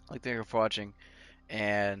 I'd like to thank you for watching,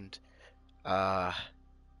 and uh,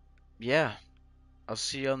 yeah, I'll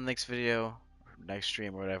see you on the next video, or next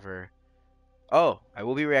stream, or whatever. Oh, I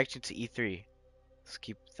will be reacting to E3. Let's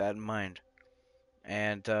keep that in mind.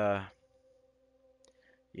 And yeah,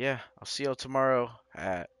 I'll see y'all tomorrow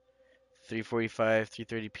at 3:45,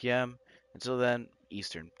 3:30 p.m. Until then,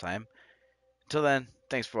 Eastern time. Until then,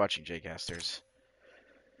 thanks for watching, Jcasters.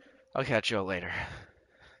 I'll catch y'all later.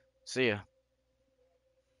 See ya.